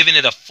 giving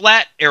it a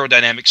flat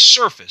aerodynamic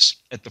surface.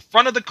 At the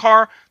front of the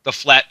car, the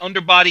flat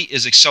underbody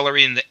is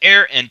accelerating the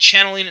air and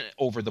channeling it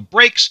over the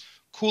brakes,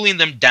 cooling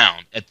them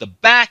down. At the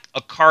back,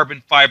 a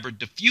carbon fiber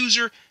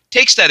diffuser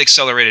takes that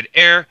accelerated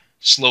air,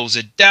 slows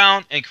it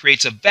down, and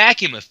creates a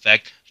vacuum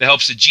effect that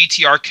helps the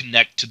GT-R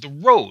connect to the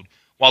road,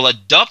 while a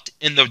duct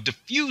in the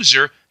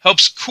diffuser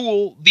helps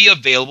cool the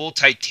available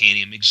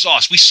titanium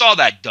exhaust. We saw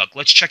that duct.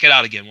 Let's check it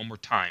out again one more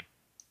time.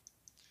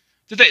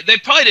 They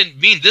probably didn't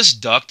mean this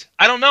duct.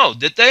 I don't know.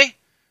 Did they?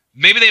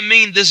 Maybe they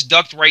mean this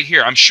duct right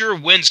here. I'm sure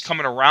wind's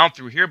coming around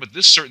through here, but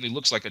this certainly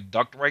looks like a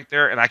duct right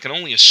there, and I can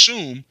only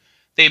assume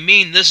they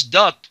mean this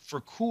duct for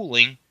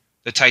cooling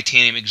the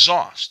titanium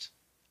exhaust.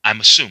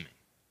 I'm assuming.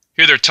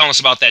 Here they're telling us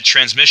about that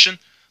transmission.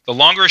 The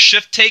longer a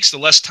shift takes, the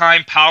less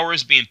time power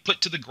is being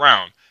put to the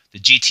ground. The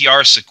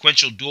GT-R's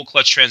sequential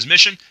dual-clutch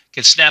transmission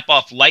can snap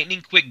off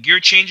lightning-quick gear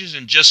changes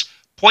in just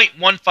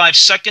 0.15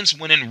 seconds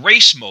when in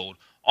race mode,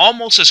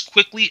 almost as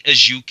quickly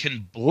as you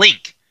can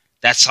blink.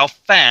 That's how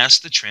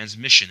fast the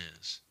transmission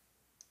is.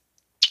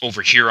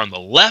 Over here on the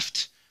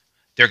left,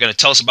 they're going to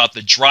tell us about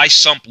the dry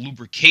sump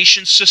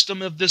lubrication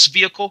system of this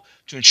vehicle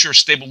to ensure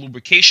stable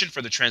lubrication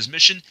for the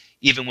transmission,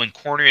 even when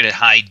cornering at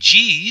high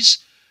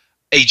Gs.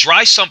 A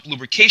dry sump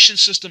lubrication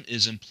system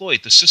is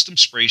employed. The system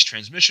sprays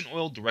transmission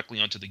oil directly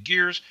onto the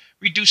gears,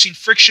 reducing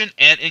friction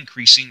and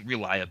increasing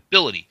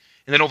reliability.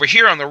 And then over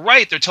here on the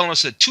right, they're telling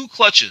us that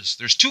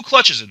there's two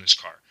clutches in this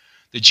car.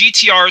 The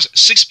GT-R's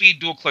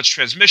 6-speed dual-clutch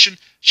transmission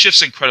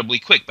shifts incredibly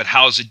quick, but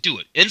how does it do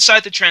it?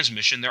 Inside the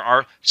transmission, there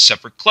are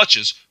separate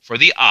clutches for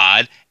the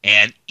odd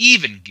and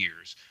even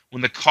gears.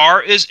 When the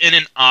car is in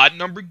an odd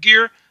number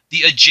gear,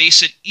 the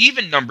adjacent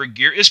even number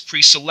gear is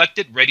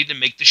pre-selected, ready to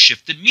make the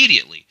shift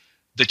immediately.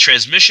 The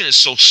transmission is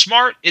so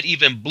smart, it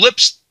even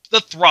blips the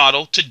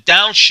throttle to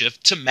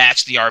downshift to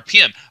match the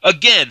RPM.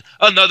 Again,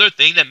 another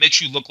thing that makes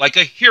you look like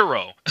a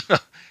hero.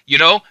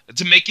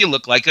 To make you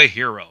look like a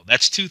hero.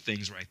 That's two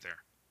things right there.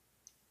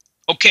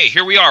 Okay,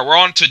 here we are. We're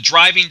on to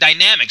driving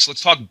dynamics.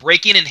 Let's talk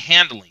braking and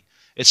handling.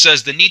 It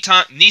says the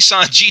Nissan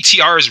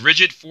GT-R's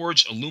rigid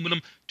forged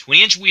aluminum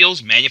 20-inch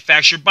wheels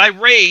manufactured by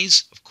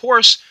Rays, of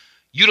course,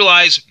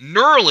 utilize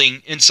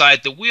knurling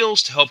inside the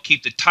wheels to help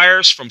keep the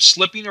tires from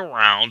slipping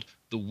around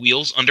the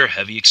wheels under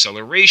heavy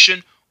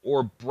acceleration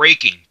or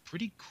braking.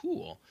 Pretty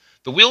cool.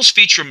 The wheels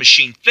feature a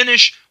machine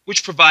finish,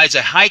 which provides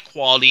a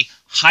high-quality,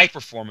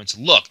 high-performance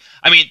look.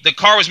 I mean, the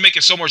car was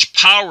making so much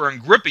power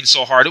and gripping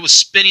so hard, it was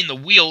spinning the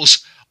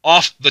wheels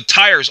off the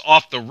tires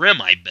off the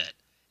rim, I bet.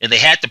 And they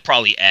had to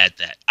probably add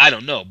that. I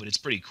don't know, but it's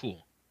pretty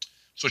cool.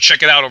 So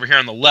check it out over here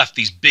on the left,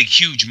 these big,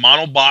 huge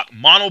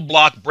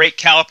monoblock brake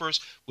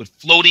calipers with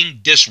floating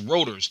disc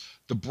rotors.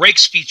 The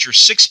brakes feature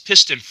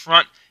 6-piston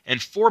front and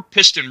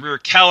 4-piston rear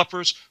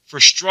calipers for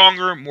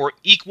stronger, more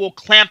equal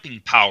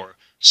clamping power,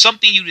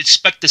 something you'd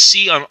expect to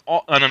see on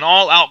an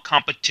all-out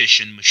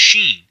competition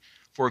machine.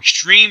 For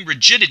extreme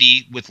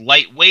rigidity with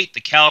light weight,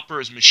 the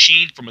caliper is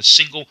machined from a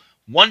single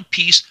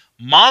one-piece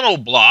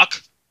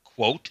monoblock,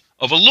 quote,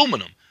 of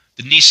aluminum.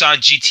 The Nissan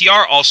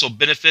GT-R also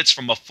benefits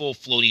from a full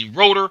floating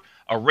rotor,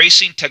 a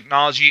racing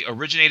technology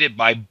originated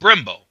by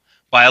Brembo.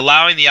 By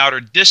allowing the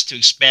outer disc to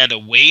expand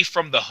away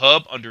from the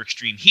hub under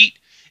extreme heat,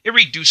 it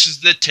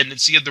reduces the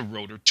tendency of the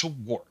rotor to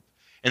warp.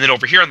 And then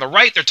over here on the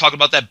right, they're talking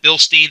about that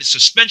Bilstein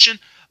suspension.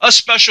 A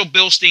special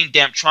Bilstein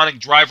Damptronic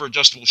driver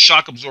adjustable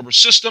shock absorber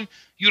system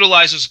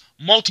utilizes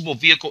multiple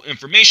vehicle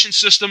information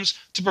systems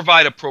to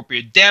provide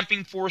appropriate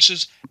damping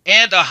forces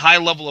and a high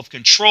level of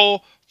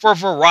control for a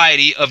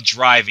variety of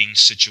driving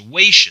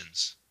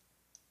situations.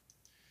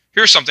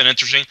 Here's something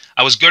interesting.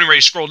 I was getting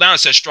ready to scroll down. It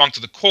says strong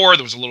to the core.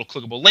 There was a little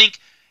clickable link.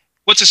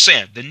 What's it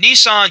saying? The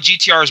Nissan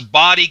GT-R's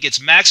body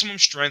gets maximum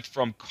strength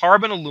from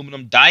carbon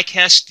aluminum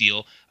die-cast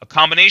steel, a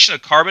combination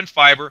of carbon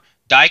fiber,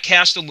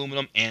 die-cast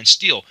aluminum, and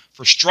steel.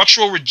 For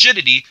structural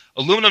rigidity,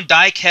 aluminum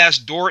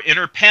die-cast door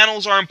inner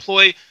panels are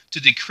employed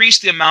to decrease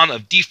the amount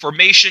of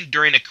deformation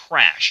during a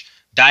crash.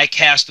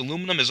 Die-cast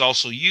aluminum is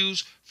also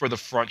used for the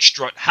front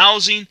strut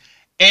housing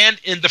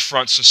and in the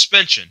front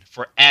suspension.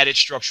 For added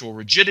structural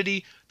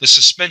rigidity, the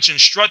suspension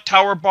strut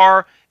tower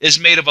bar is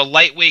made of a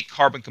lightweight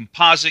carbon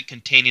composite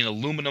containing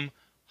aluminum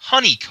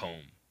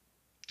honeycomb.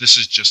 This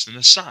is just an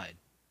aside.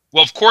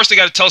 Well, of course, they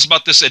got to tell us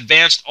about this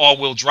advanced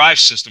all-wheel drive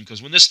system,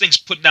 because when this thing's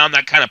putting down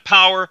that kind of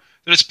power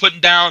that it's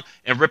putting down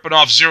and ripping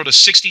off 0 to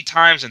 60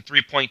 times in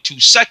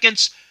 3.2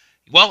 seconds,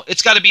 well,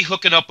 it's got to be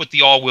hooking up with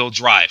the all-wheel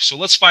drive. So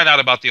let's find out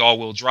about the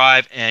all-wheel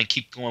drive and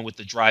keep going with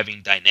the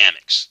driving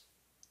dynamics.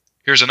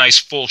 Here's a nice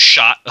full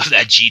shot of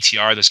that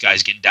GT-R. This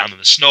guy's getting down in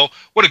the snow.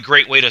 What a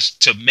great way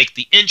to make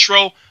the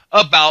intro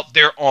about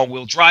their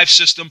all-wheel drive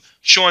system,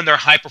 showing their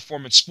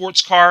high-performance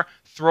sports car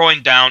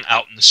throwing down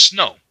out in the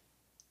snow.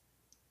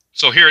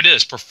 So here it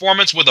is,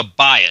 performance with a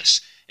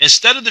bias.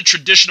 Instead of the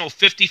traditional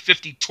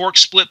 50-50 torque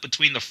split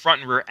between the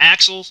front and rear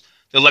axles,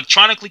 the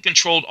electronically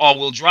controlled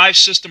all-wheel drive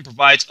system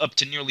provides up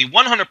to nearly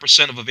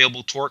 100% of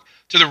available torque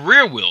to the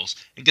rear wheels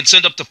and can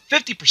send up to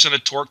 50%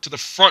 of torque to the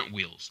front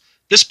wheels.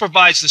 This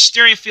provides the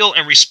steering feel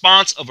and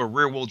response of a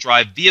rear-wheel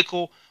drive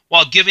vehicle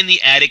while giving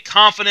the added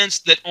confidence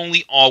that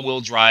only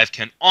all-wheel drive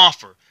can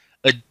offer.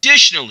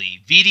 Additionally,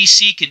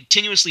 VDC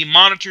continuously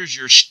monitors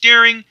your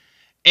steering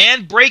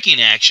and braking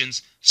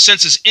actions,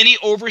 senses any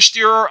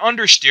oversteer or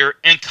understeer,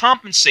 and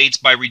compensates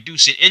by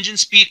reducing engine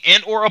speed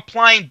and or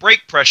applying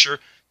brake pressure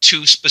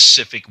to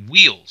specific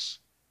wheels.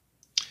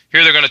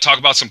 Here they're going to talk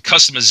about some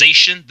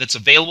customization that's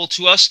available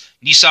to us.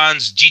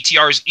 Nissan's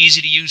GT-R's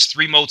easy-to-use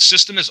 3-mode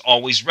system is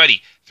always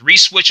ready. 3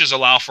 switches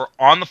allow for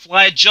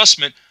on-the-fly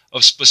adjustment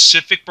of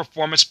specific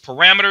performance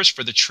parameters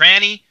for the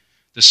tranny,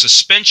 the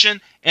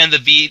suspension, and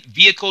the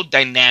vehicle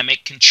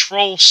dynamic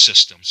control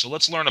system. So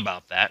let's learn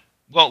about that.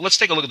 Well, let's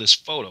take a look at this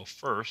photo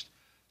first.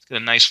 Let's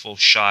get a nice full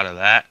shot of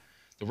that.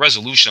 The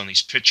resolution on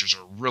these pictures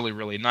are really,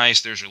 really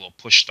nice. There's your little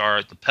push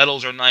start. The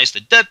pedals are nice.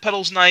 The dead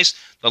pedal's nice.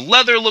 The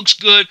leather looks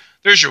good.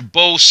 There's your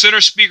Bose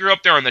center speaker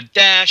up there on the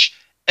dash.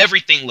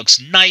 Everything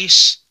looks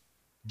nice.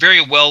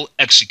 Very well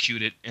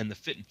executed, and the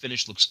fit and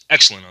finish looks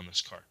excellent on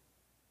this car.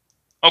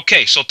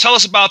 Okay, so tell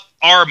us about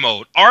R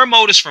mode. R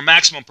mode is for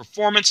maximum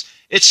performance.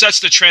 It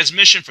sets the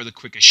transmission for the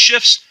quickest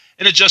shifts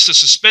and adjusts the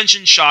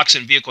suspension, shocks,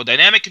 and vehicle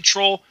dynamic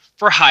control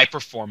for high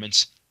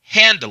performance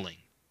handling.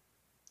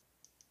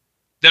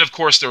 Then, of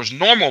course, there's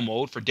normal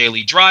mode for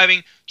daily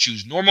driving.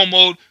 Choose normal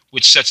mode,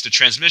 which sets the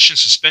transmission,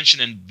 suspension,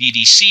 and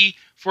VDC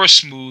for a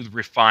smooth,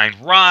 refined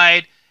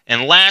ride.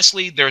 And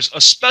lastly, there's a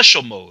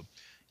special mode.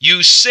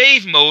 Use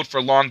save mode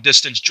for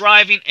long-distance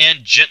driving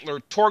and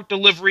gentler torque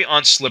delivery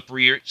on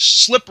slippery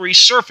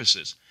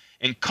surfaces.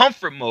 In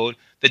comfort mode,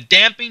 the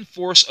damping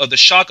force of the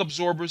shock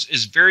absorbers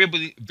is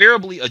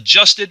variably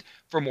adjusted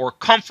for more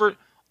comfort.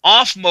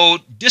 Off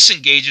mode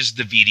disengages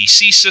the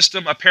VDC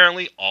system,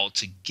 apparently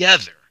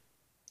altogether.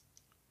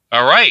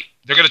 All right,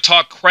 they're going to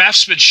talk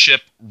craftsmanship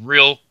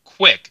real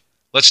quick.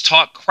 Let's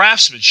talk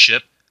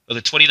craftsmanship of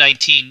the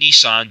 2019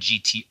 Nissan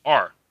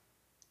GT-R.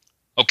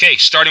 Okay,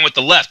 starting with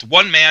the left,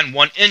 one man,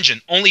 one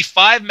engine. Only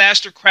 5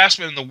 master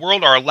craftsmen in the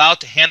world are allowed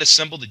to hand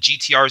assemble the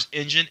GT-R's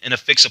engine and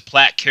affix a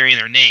plaque carrying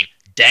their name.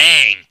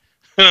 Dang!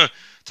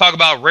 Talk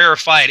about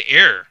rarefied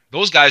air.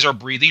 Those guys are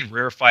breathing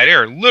rarefied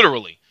air,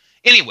 literally.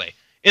 Anyway,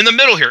 in the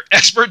middle here,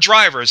 expert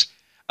drivers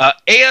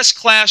AS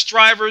class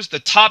drivers, the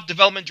top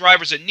development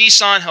drivers at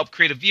Nissan, help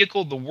create a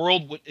vehicle the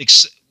world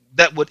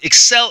that would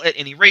excel at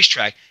any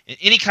racetrack, in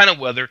any kind of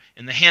weather,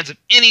 in the hands of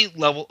any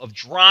level of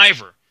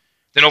driver.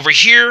 Then over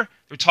here,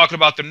 they're talking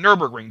about the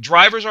Nürburgring.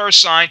 Drivers are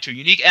assigned to a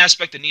unique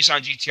aspect of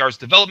Nissan GT-R's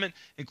development,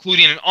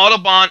 including an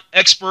Autobahn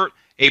expert,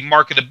 a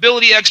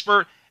marketability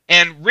expert,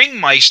 and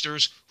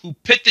ringmeisters who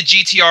pit the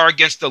GT-R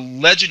against the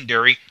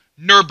legendary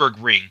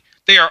Nürburgring.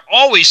 They are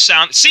always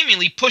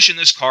seemingly pushing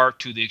this car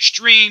to the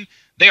extreme.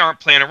 They aren't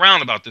playing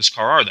around about this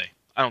car, are they?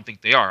 I don't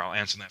think they are. I'll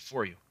answer that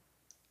for you.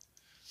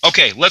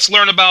 Okay, let's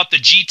learn about the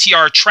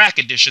GT-R Track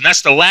Edition.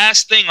 That's the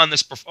last thing on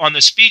this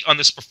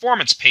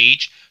performance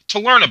page to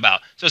learn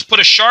about. It says, put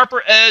a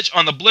sharper edge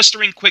on the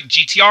blistering quick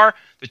GT-R.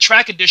 The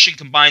Track Edition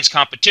combines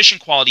competition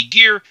quality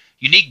gear,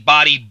 unique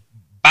body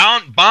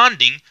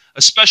bonding,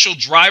 a special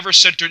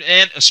driver-centered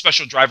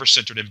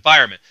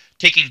environment,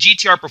 taking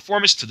GT-R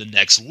performance to the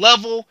next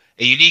level.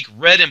 A unique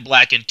red and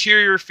black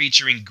interior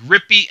featuring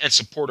grippy and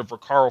supportive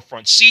Recaro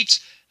front seats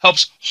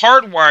helps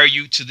hardwire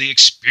you to the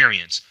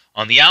experience.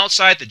 On the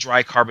outside, the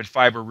dry carbon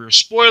fiber rear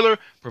spoiler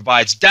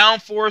provides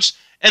downforce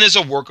and is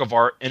a work of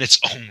art in its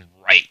own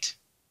right.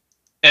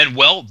 And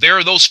well, there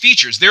are those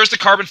features. There's the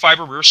carbon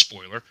fiber rear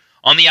spoiler.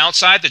 On the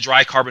outside, the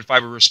dry carbon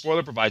fiber rear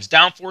spoiler provides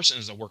downforce and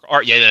is a work of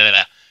art.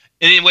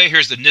 Anyway,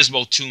 here's the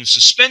Nismo tuned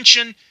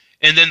suspension.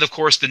 And then, of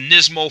course, the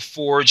Nismo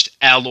forged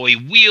alloy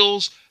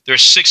wheels. They're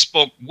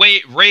 6-spoke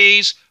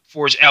rays,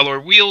 forged alloy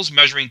wheels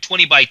measuring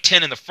 20 by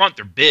 10 in the front.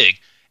 They're big.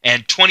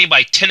 And 20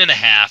 by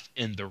 10.5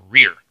 in the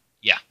rear.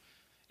 Yeah.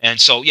 And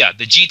so, yeah,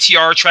 the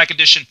GT-R Track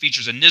Edition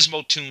features a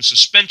Nismo tuned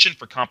suspension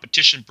for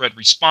competition-bred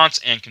response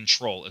and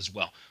control as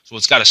well. So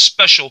it's got a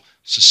special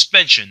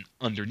suspension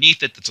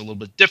underneath it that's a little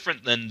bit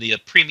different than the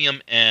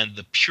Premium and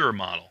the Pure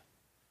model.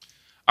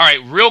 All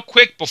right, real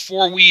quick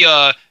before we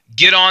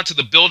get on to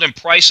the build and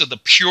price of the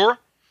Pure,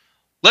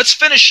 let's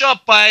finish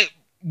up by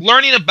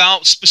learning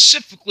about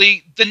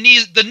specifically the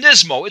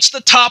Nismo. It's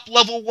the top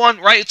level one,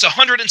 right? It's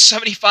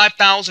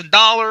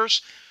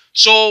 $175,000.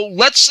 So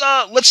let's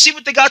see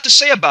what they got to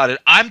say about it.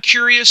 I'm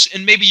curious,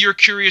 and maybe you're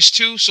curious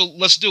too, so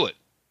let's do it.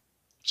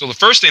 So the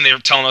first thing they're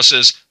telling us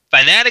is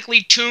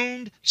fanatically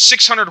tuned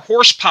 600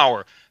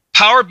 horsepower,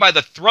 powered by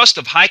the thrust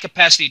of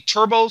high-capacity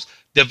turbos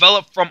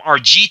developed from our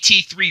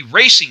GT3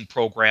 racing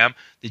program.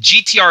 The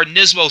GT-R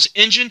Nismo's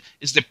engine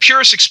is the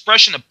purest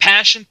expression of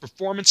passion,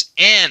 performance,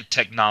 and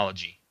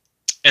technology.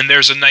 And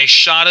there's a nice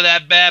shot of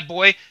that bad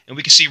boy, and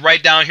we can see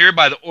right down here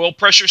by the oil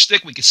pressure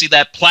stick, we can see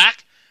that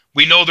plaque.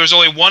 We know there's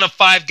only one of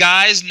 5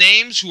 guys'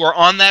 names who are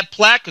on that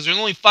plaque because there's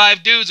only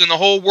 5 dudes in the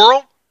whole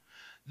world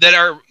that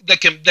are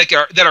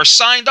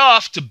signed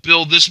off to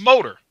build this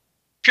motor.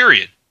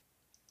 Period.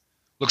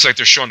 Looks like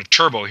they're showing a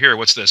turbo here.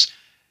 What's this?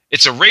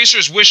 It's a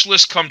racer's wish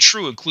list come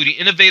true, including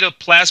innovative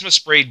plasma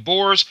sprayed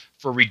bores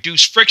for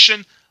reduced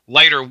friction,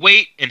 lighter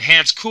weight,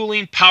 enhanced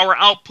cooling, power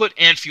output,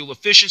 and fuel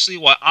efficiency,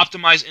 while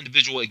optimized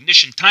individual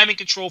ignition timing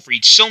control for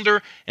each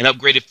cylinder, an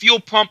upgraded fuel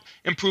pump,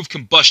 improved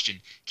combustion.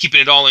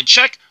 Keeping it all in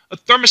check, a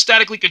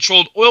thermostatically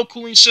controlled oil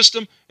cooling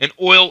system, an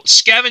oil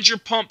scavenger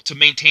pump to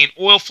maintain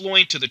oil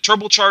flowing to the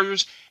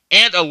turbochargers,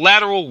 and a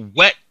lateral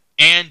wet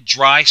and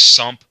dry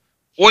sump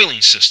oiling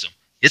system.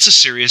 It's a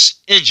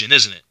serious engine,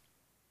 isn't it?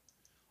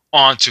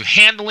 On to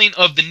handling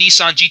of the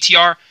Nissan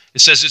GT-R. It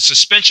says its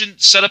suspension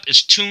setup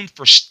is tuned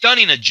for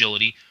stunning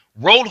agility,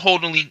 road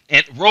holding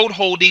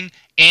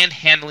and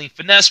handling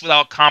finesse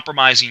without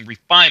compromising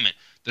refinement.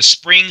 The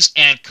springs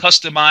and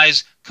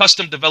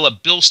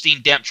custom-developed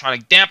Bilstein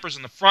Damptronic dampers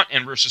in the front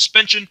and rear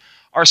suspension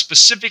are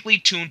specifically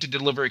tuned to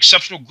deliver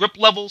exceptional grip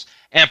levels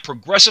and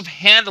progressive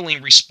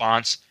handling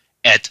response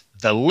at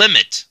the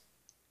limit.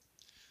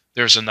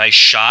 There's a nice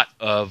shot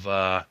of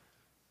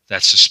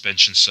that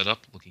suspension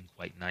setup looking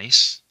quite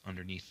nice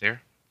underneath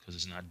there because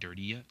it's not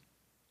dirty yet.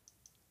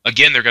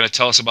 Again, they're going to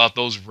tell us about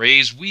those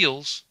raised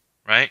wheels,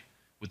 right,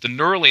 with the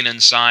knurling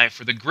inside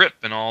for the grip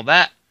and all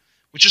that,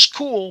 which is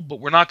cool, but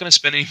we're not going to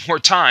spend any more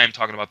time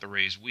talking about the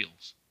raised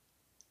wheels.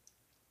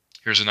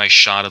 Here's a nice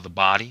shot of the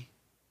body.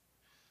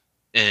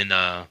 And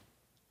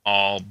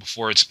all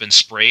before it's been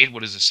sprayed,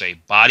 what does it say?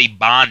 Body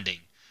bonding.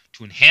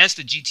 To enhance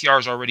the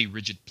GT-R's already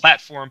rigid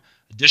platform,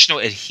 additional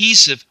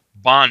adhesive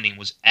bonding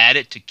was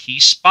added to key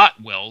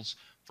spot welds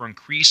for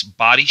increased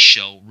body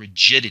shell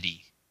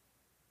rigidity.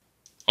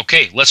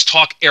 Okay, let's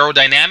talk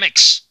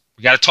aerodynamics.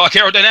 We got to talk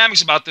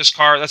aerodynamics about this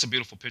car. That's a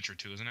beautiful picture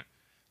too, isn't it?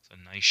 It's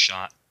a nice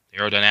shot. The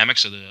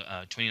aerodynamics of the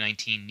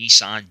 2019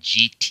 Nissan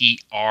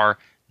GT-R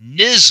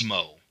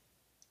Nismo.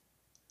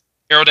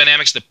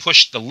 Aerodynamics that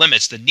push the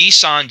limits. The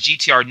Nissan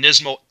GT-R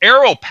Nismo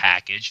Aero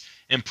Package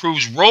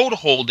improves road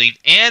holding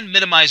and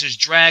minimizes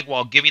drag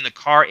while giving the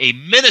car a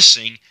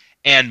menacing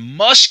and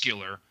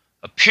muscular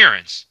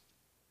appearance.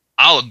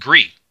 I'll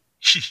agree.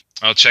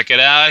 I'll check it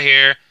out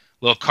here.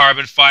 Little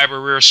carbon fiber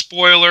rear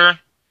spoiler.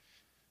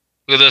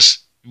 Look at this.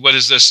 What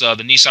is this? The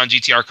Nissan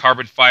GT-R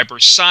carbon fiber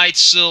side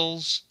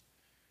sills.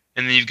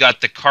 And then you've got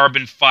the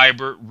carbon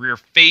fiber rear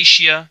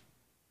fascia.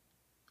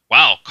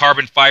 Wow,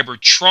 carbon fiber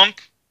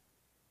trunk.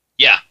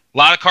 Yeah, a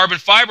lot of carbon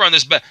fiber on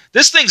this. But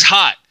this thing's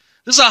hot.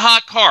 This is a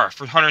hot car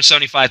for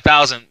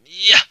 $175,000.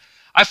 Yeah,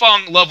 I fall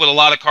in love with a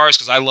lot of cars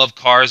because I love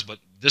cars, but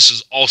this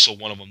is also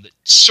one of them that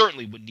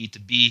certainly would need to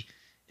be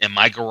in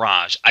my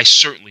garage. I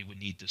certainly would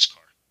need this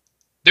car.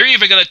 They're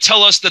even going to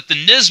tell us that the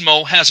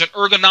Nismo has an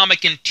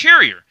ergonomic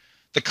interior.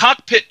 The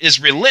cockpit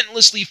is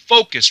relentlessly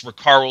focused.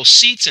 Recaro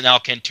seats, an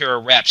Alcantara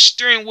wrapped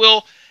steering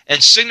wheel,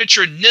 and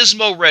signature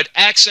Nismo red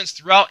accents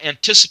throughout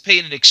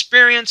anticipate an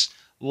experience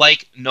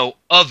like no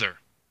other.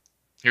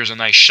 Here's a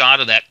nice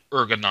shot of that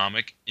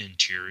ergonomic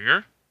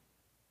interior.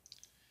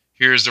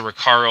 Here's the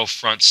Recaro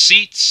front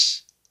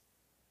seats.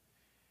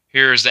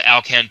 Here's the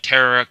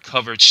Alcantara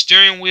covered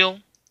steering wheel.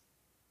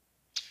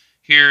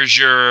 Here's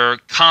your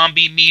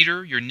combi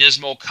meter, your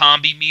Nismo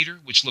combi meter,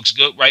 which looks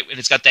good, right? And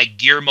it's got that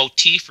gear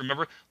motif.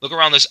 Remember, look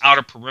around this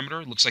outer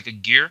perimeter. It looks like a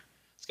gear.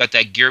 It's got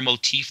that gear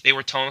motif they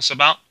were telling us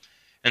about.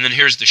 And then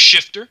here's the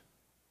shifter.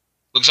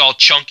 Looks all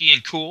chunky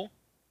and cool.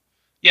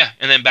 Yeah,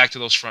 and then back to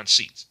those front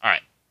seats. All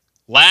right.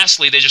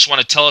 Lastly, they just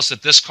want to tell us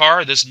that this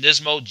car, this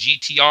Nismo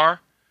GT-R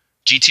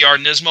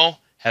Nismo,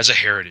 has a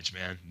heritage,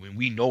 man.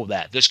 We know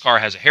that. This car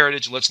has a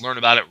heritage. Let's learn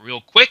about it real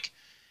quick,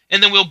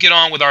 and then we'll get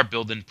on with our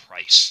build-in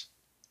price.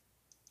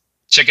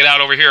 Check it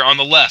out over here on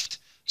the left.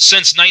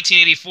 Since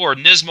 1984,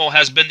 Nismo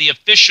has been the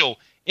official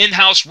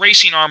in-house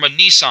racing arm of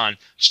Nissan.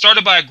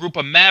 Started by a group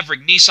of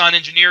maverick Nissan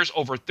engineers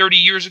over 30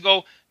 years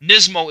ago,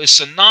 Nismo is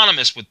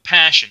synonymous with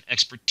passion,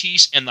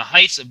 expertise, and the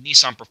heights of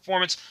Nissan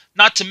performance,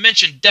 not to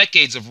mention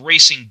decades of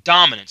racing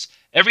dominance.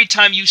 Every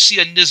time you see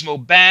a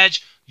Nismo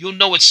badge, you'll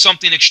know it's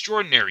something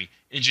extraordinary,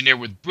 engineered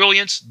with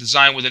brilliance,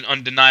 designed with an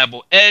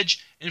undeniable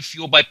edge, and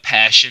fueled by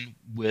passion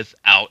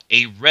without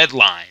a red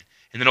line.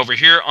 And then over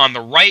here on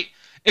the right,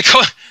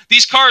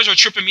 these cars are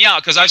tripping me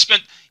out because I've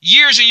spent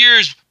years and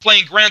years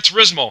playing Gran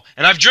Turismo,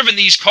 and I've driven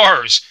these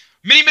cars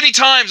many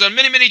times on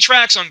many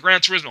tracks on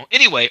Gran Turismo.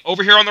 Anyway,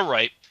 over here on the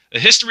right, a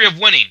history of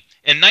winning.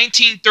 In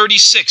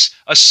 1936,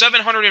 a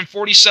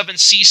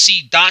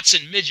 747cc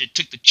Datsun Midget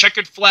took the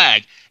checkered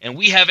flag, and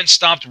we haven't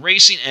stopped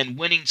racing and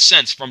winning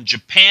since. From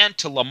Japan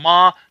to Le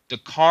Mans,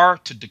 Dakar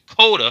to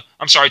Daytona,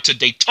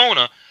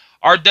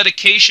 our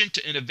dedication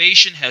to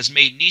innovation has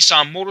made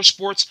Nissan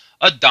Motorsports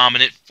a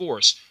dominant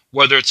force.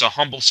 Whether it's a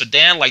humble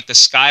sedan like the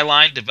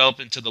Skyline developed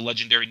into the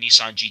legendary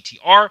Nissan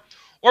GT-R,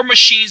 or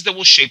machines that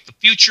will shape the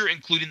future,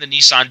 including the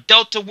Nissan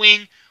Delta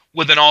Wing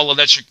with an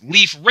all-electric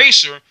Leaf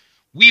Racer,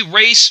 we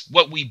race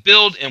what we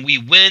build and we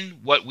win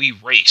what we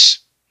race.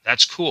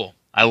 That's cool.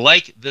 I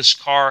like this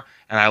car,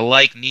 and I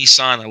like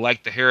Nissan. I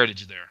like the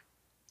heritage there.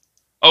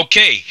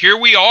 Okay, here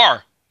we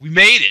are. We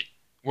made it.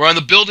 We're on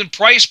the build and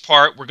price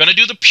part. We're going to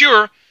do the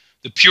Pure.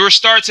 The Pure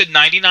starts at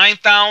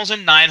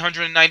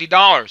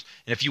 $99,990. And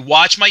if you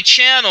watch my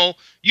channel,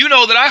 you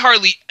know that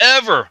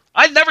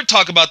I never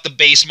talk about the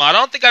base model.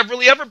 I don't think I've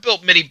really ever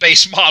built many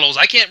base models.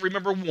 I can't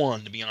remember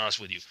one, to be honest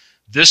with you.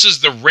 This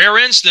is the rare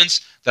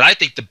instance that I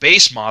think the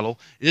base model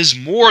is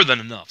more than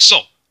enough.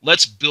 So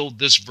let's build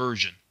this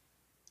version.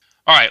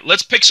 All right,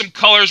 let's pick some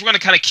colors. We're going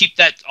to kind of keep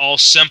that all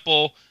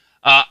simple.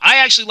 I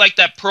actually like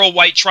that pearl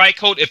white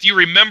tri-coat. If you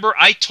remember,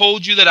 I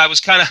told you that I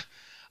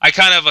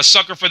kind of a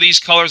sucker for these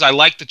colors. I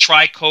like the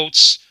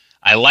tri-coats.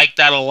 I like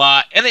that a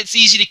lot, and it's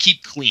easy to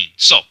keep clean.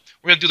 So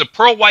we're going to do the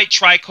pearl white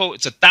tri-coat.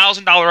 It's a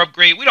 $1,000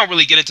 upgrade. We don't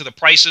really get into the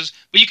prices,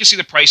 but you can see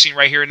the pricing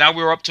right here. Now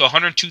we're up to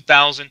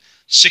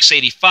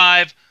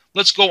 $102,685.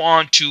 Let's go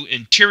on to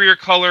interior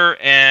color,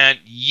 and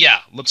yeah,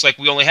 looks like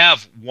we only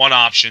have one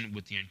option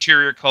with the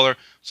interior color,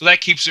 so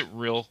that keeps it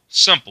real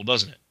simple,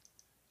 doesn't it?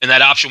 And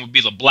that option would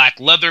be the black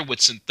leather with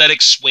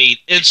synthetic suede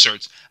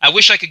inserts. I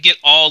wish I could get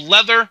all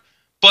leather,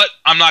 but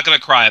I'm not going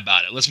to cry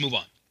about it. Let's move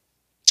on.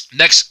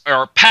 Next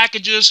are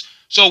packages.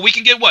 So we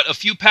can get, what, a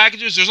few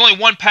packages? There's only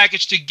one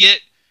package to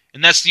get,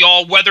 and that's the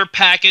all-weather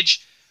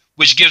package,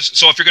 which gives,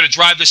 so if you're going to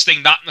drive this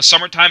thing not in the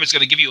summertime, it's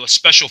going to give you a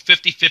special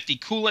 50-50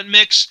 coolant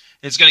mix,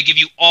 and it's going to give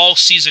you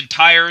all-season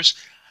tires.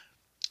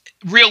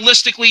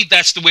 Realistically,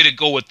 that's the way to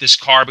go with this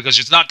car because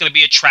it's not going to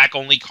be a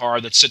track-only car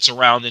that sits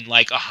around in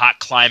like a hot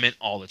climate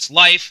all its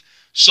life.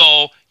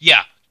 So,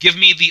 yeah, give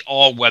me the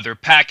all-weather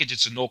package.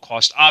 It's a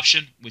no-cost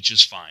option, which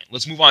is fine.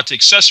 Let's move on to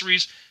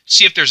accessories,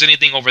 see if there's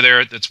anything over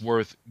there that's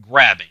worth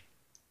grabbing.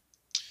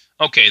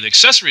 Okay, the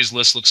accessories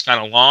list looks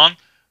kind of long.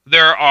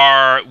 There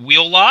are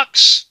wheel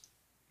locks.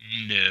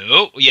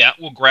 No. Yeah,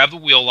 we'll grab the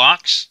wheel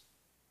locks.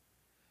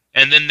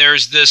 And then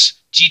there's this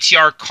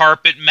GT-R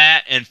carpet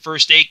mat and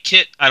first aid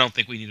kit. I don't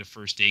think we need a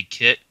first aid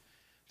kit.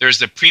 There's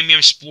the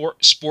premium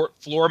sport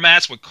floor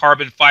mats with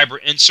carbon fiber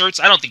inserts.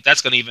 I don't think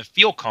that's going to even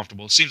feel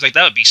comfortable. It seems like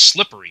that would be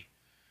slippery.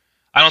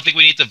 I don't think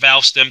we need the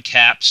valve stem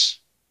caps.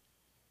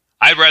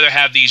 I'd rather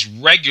have these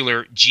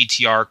regular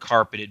GT-R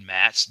carpeted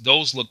mats.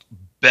 Those look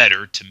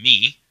better to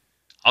me.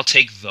 I'll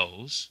take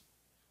those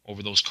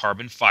over those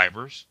carbon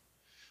fibers.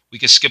 We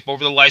can skip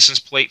over the license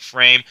plate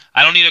frame.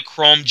 I don't need a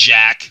chrome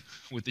jack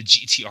with the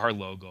GT-R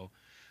logo.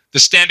 The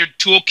standard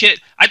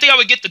toolkit, I think I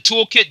would get the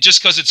toolkit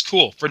just because it's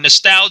cool. For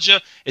nostalgia,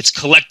 it's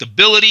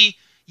collectability.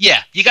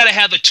 Yeah, you got to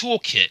have the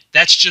toolkit.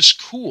 That's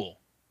just cool,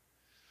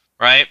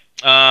 right?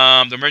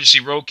 The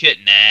emergency road kit,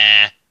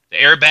 nah. The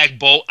airbag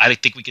bolt, I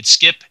think we could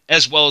skip,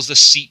 as well as the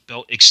seat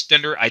belt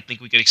extender. I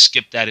think we could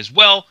skip that as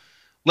well.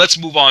 Let's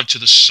move on to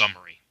the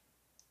summary.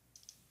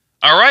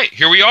 All right,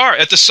 here we are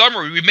at the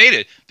summary. We made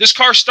it. This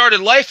car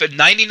started life at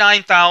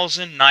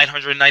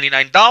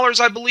 $99,999,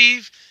 I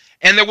believe,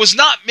 and there was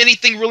not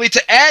anything really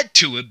to add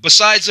to it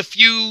besides a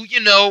few,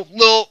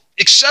 little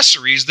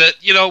accessories that,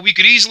 we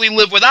could easily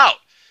live without.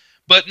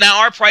 But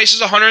now our price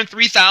is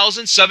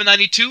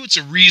 $103,792. It's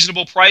a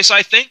reasonable price,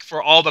 I think,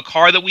 for all the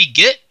car that we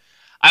get.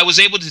 I was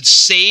able to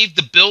save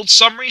the build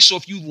summary, so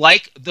if you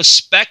like the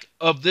spec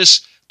of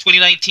this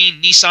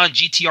 2019 Nissan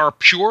GT-R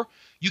Pure,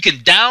 you can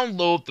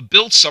download the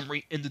build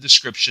summary in the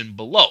description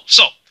below.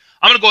 So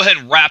I'm going to go ahead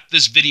and wrap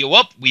this video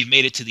up. We've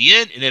made it to the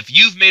end, and if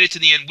you've made it to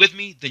the end with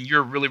me, then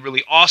you're really,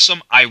 really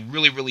awesome. I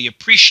really, really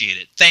appreciate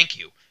it. Thank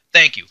you.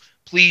 Thank you.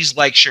 Please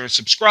like, share, and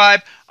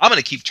subscribe. I'm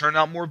going to keep turning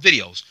out more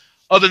videos.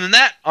 Other than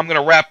that, I'm going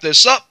to wrap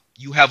this up.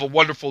 You have a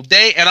wonderful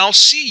day, and I'll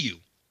see you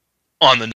on the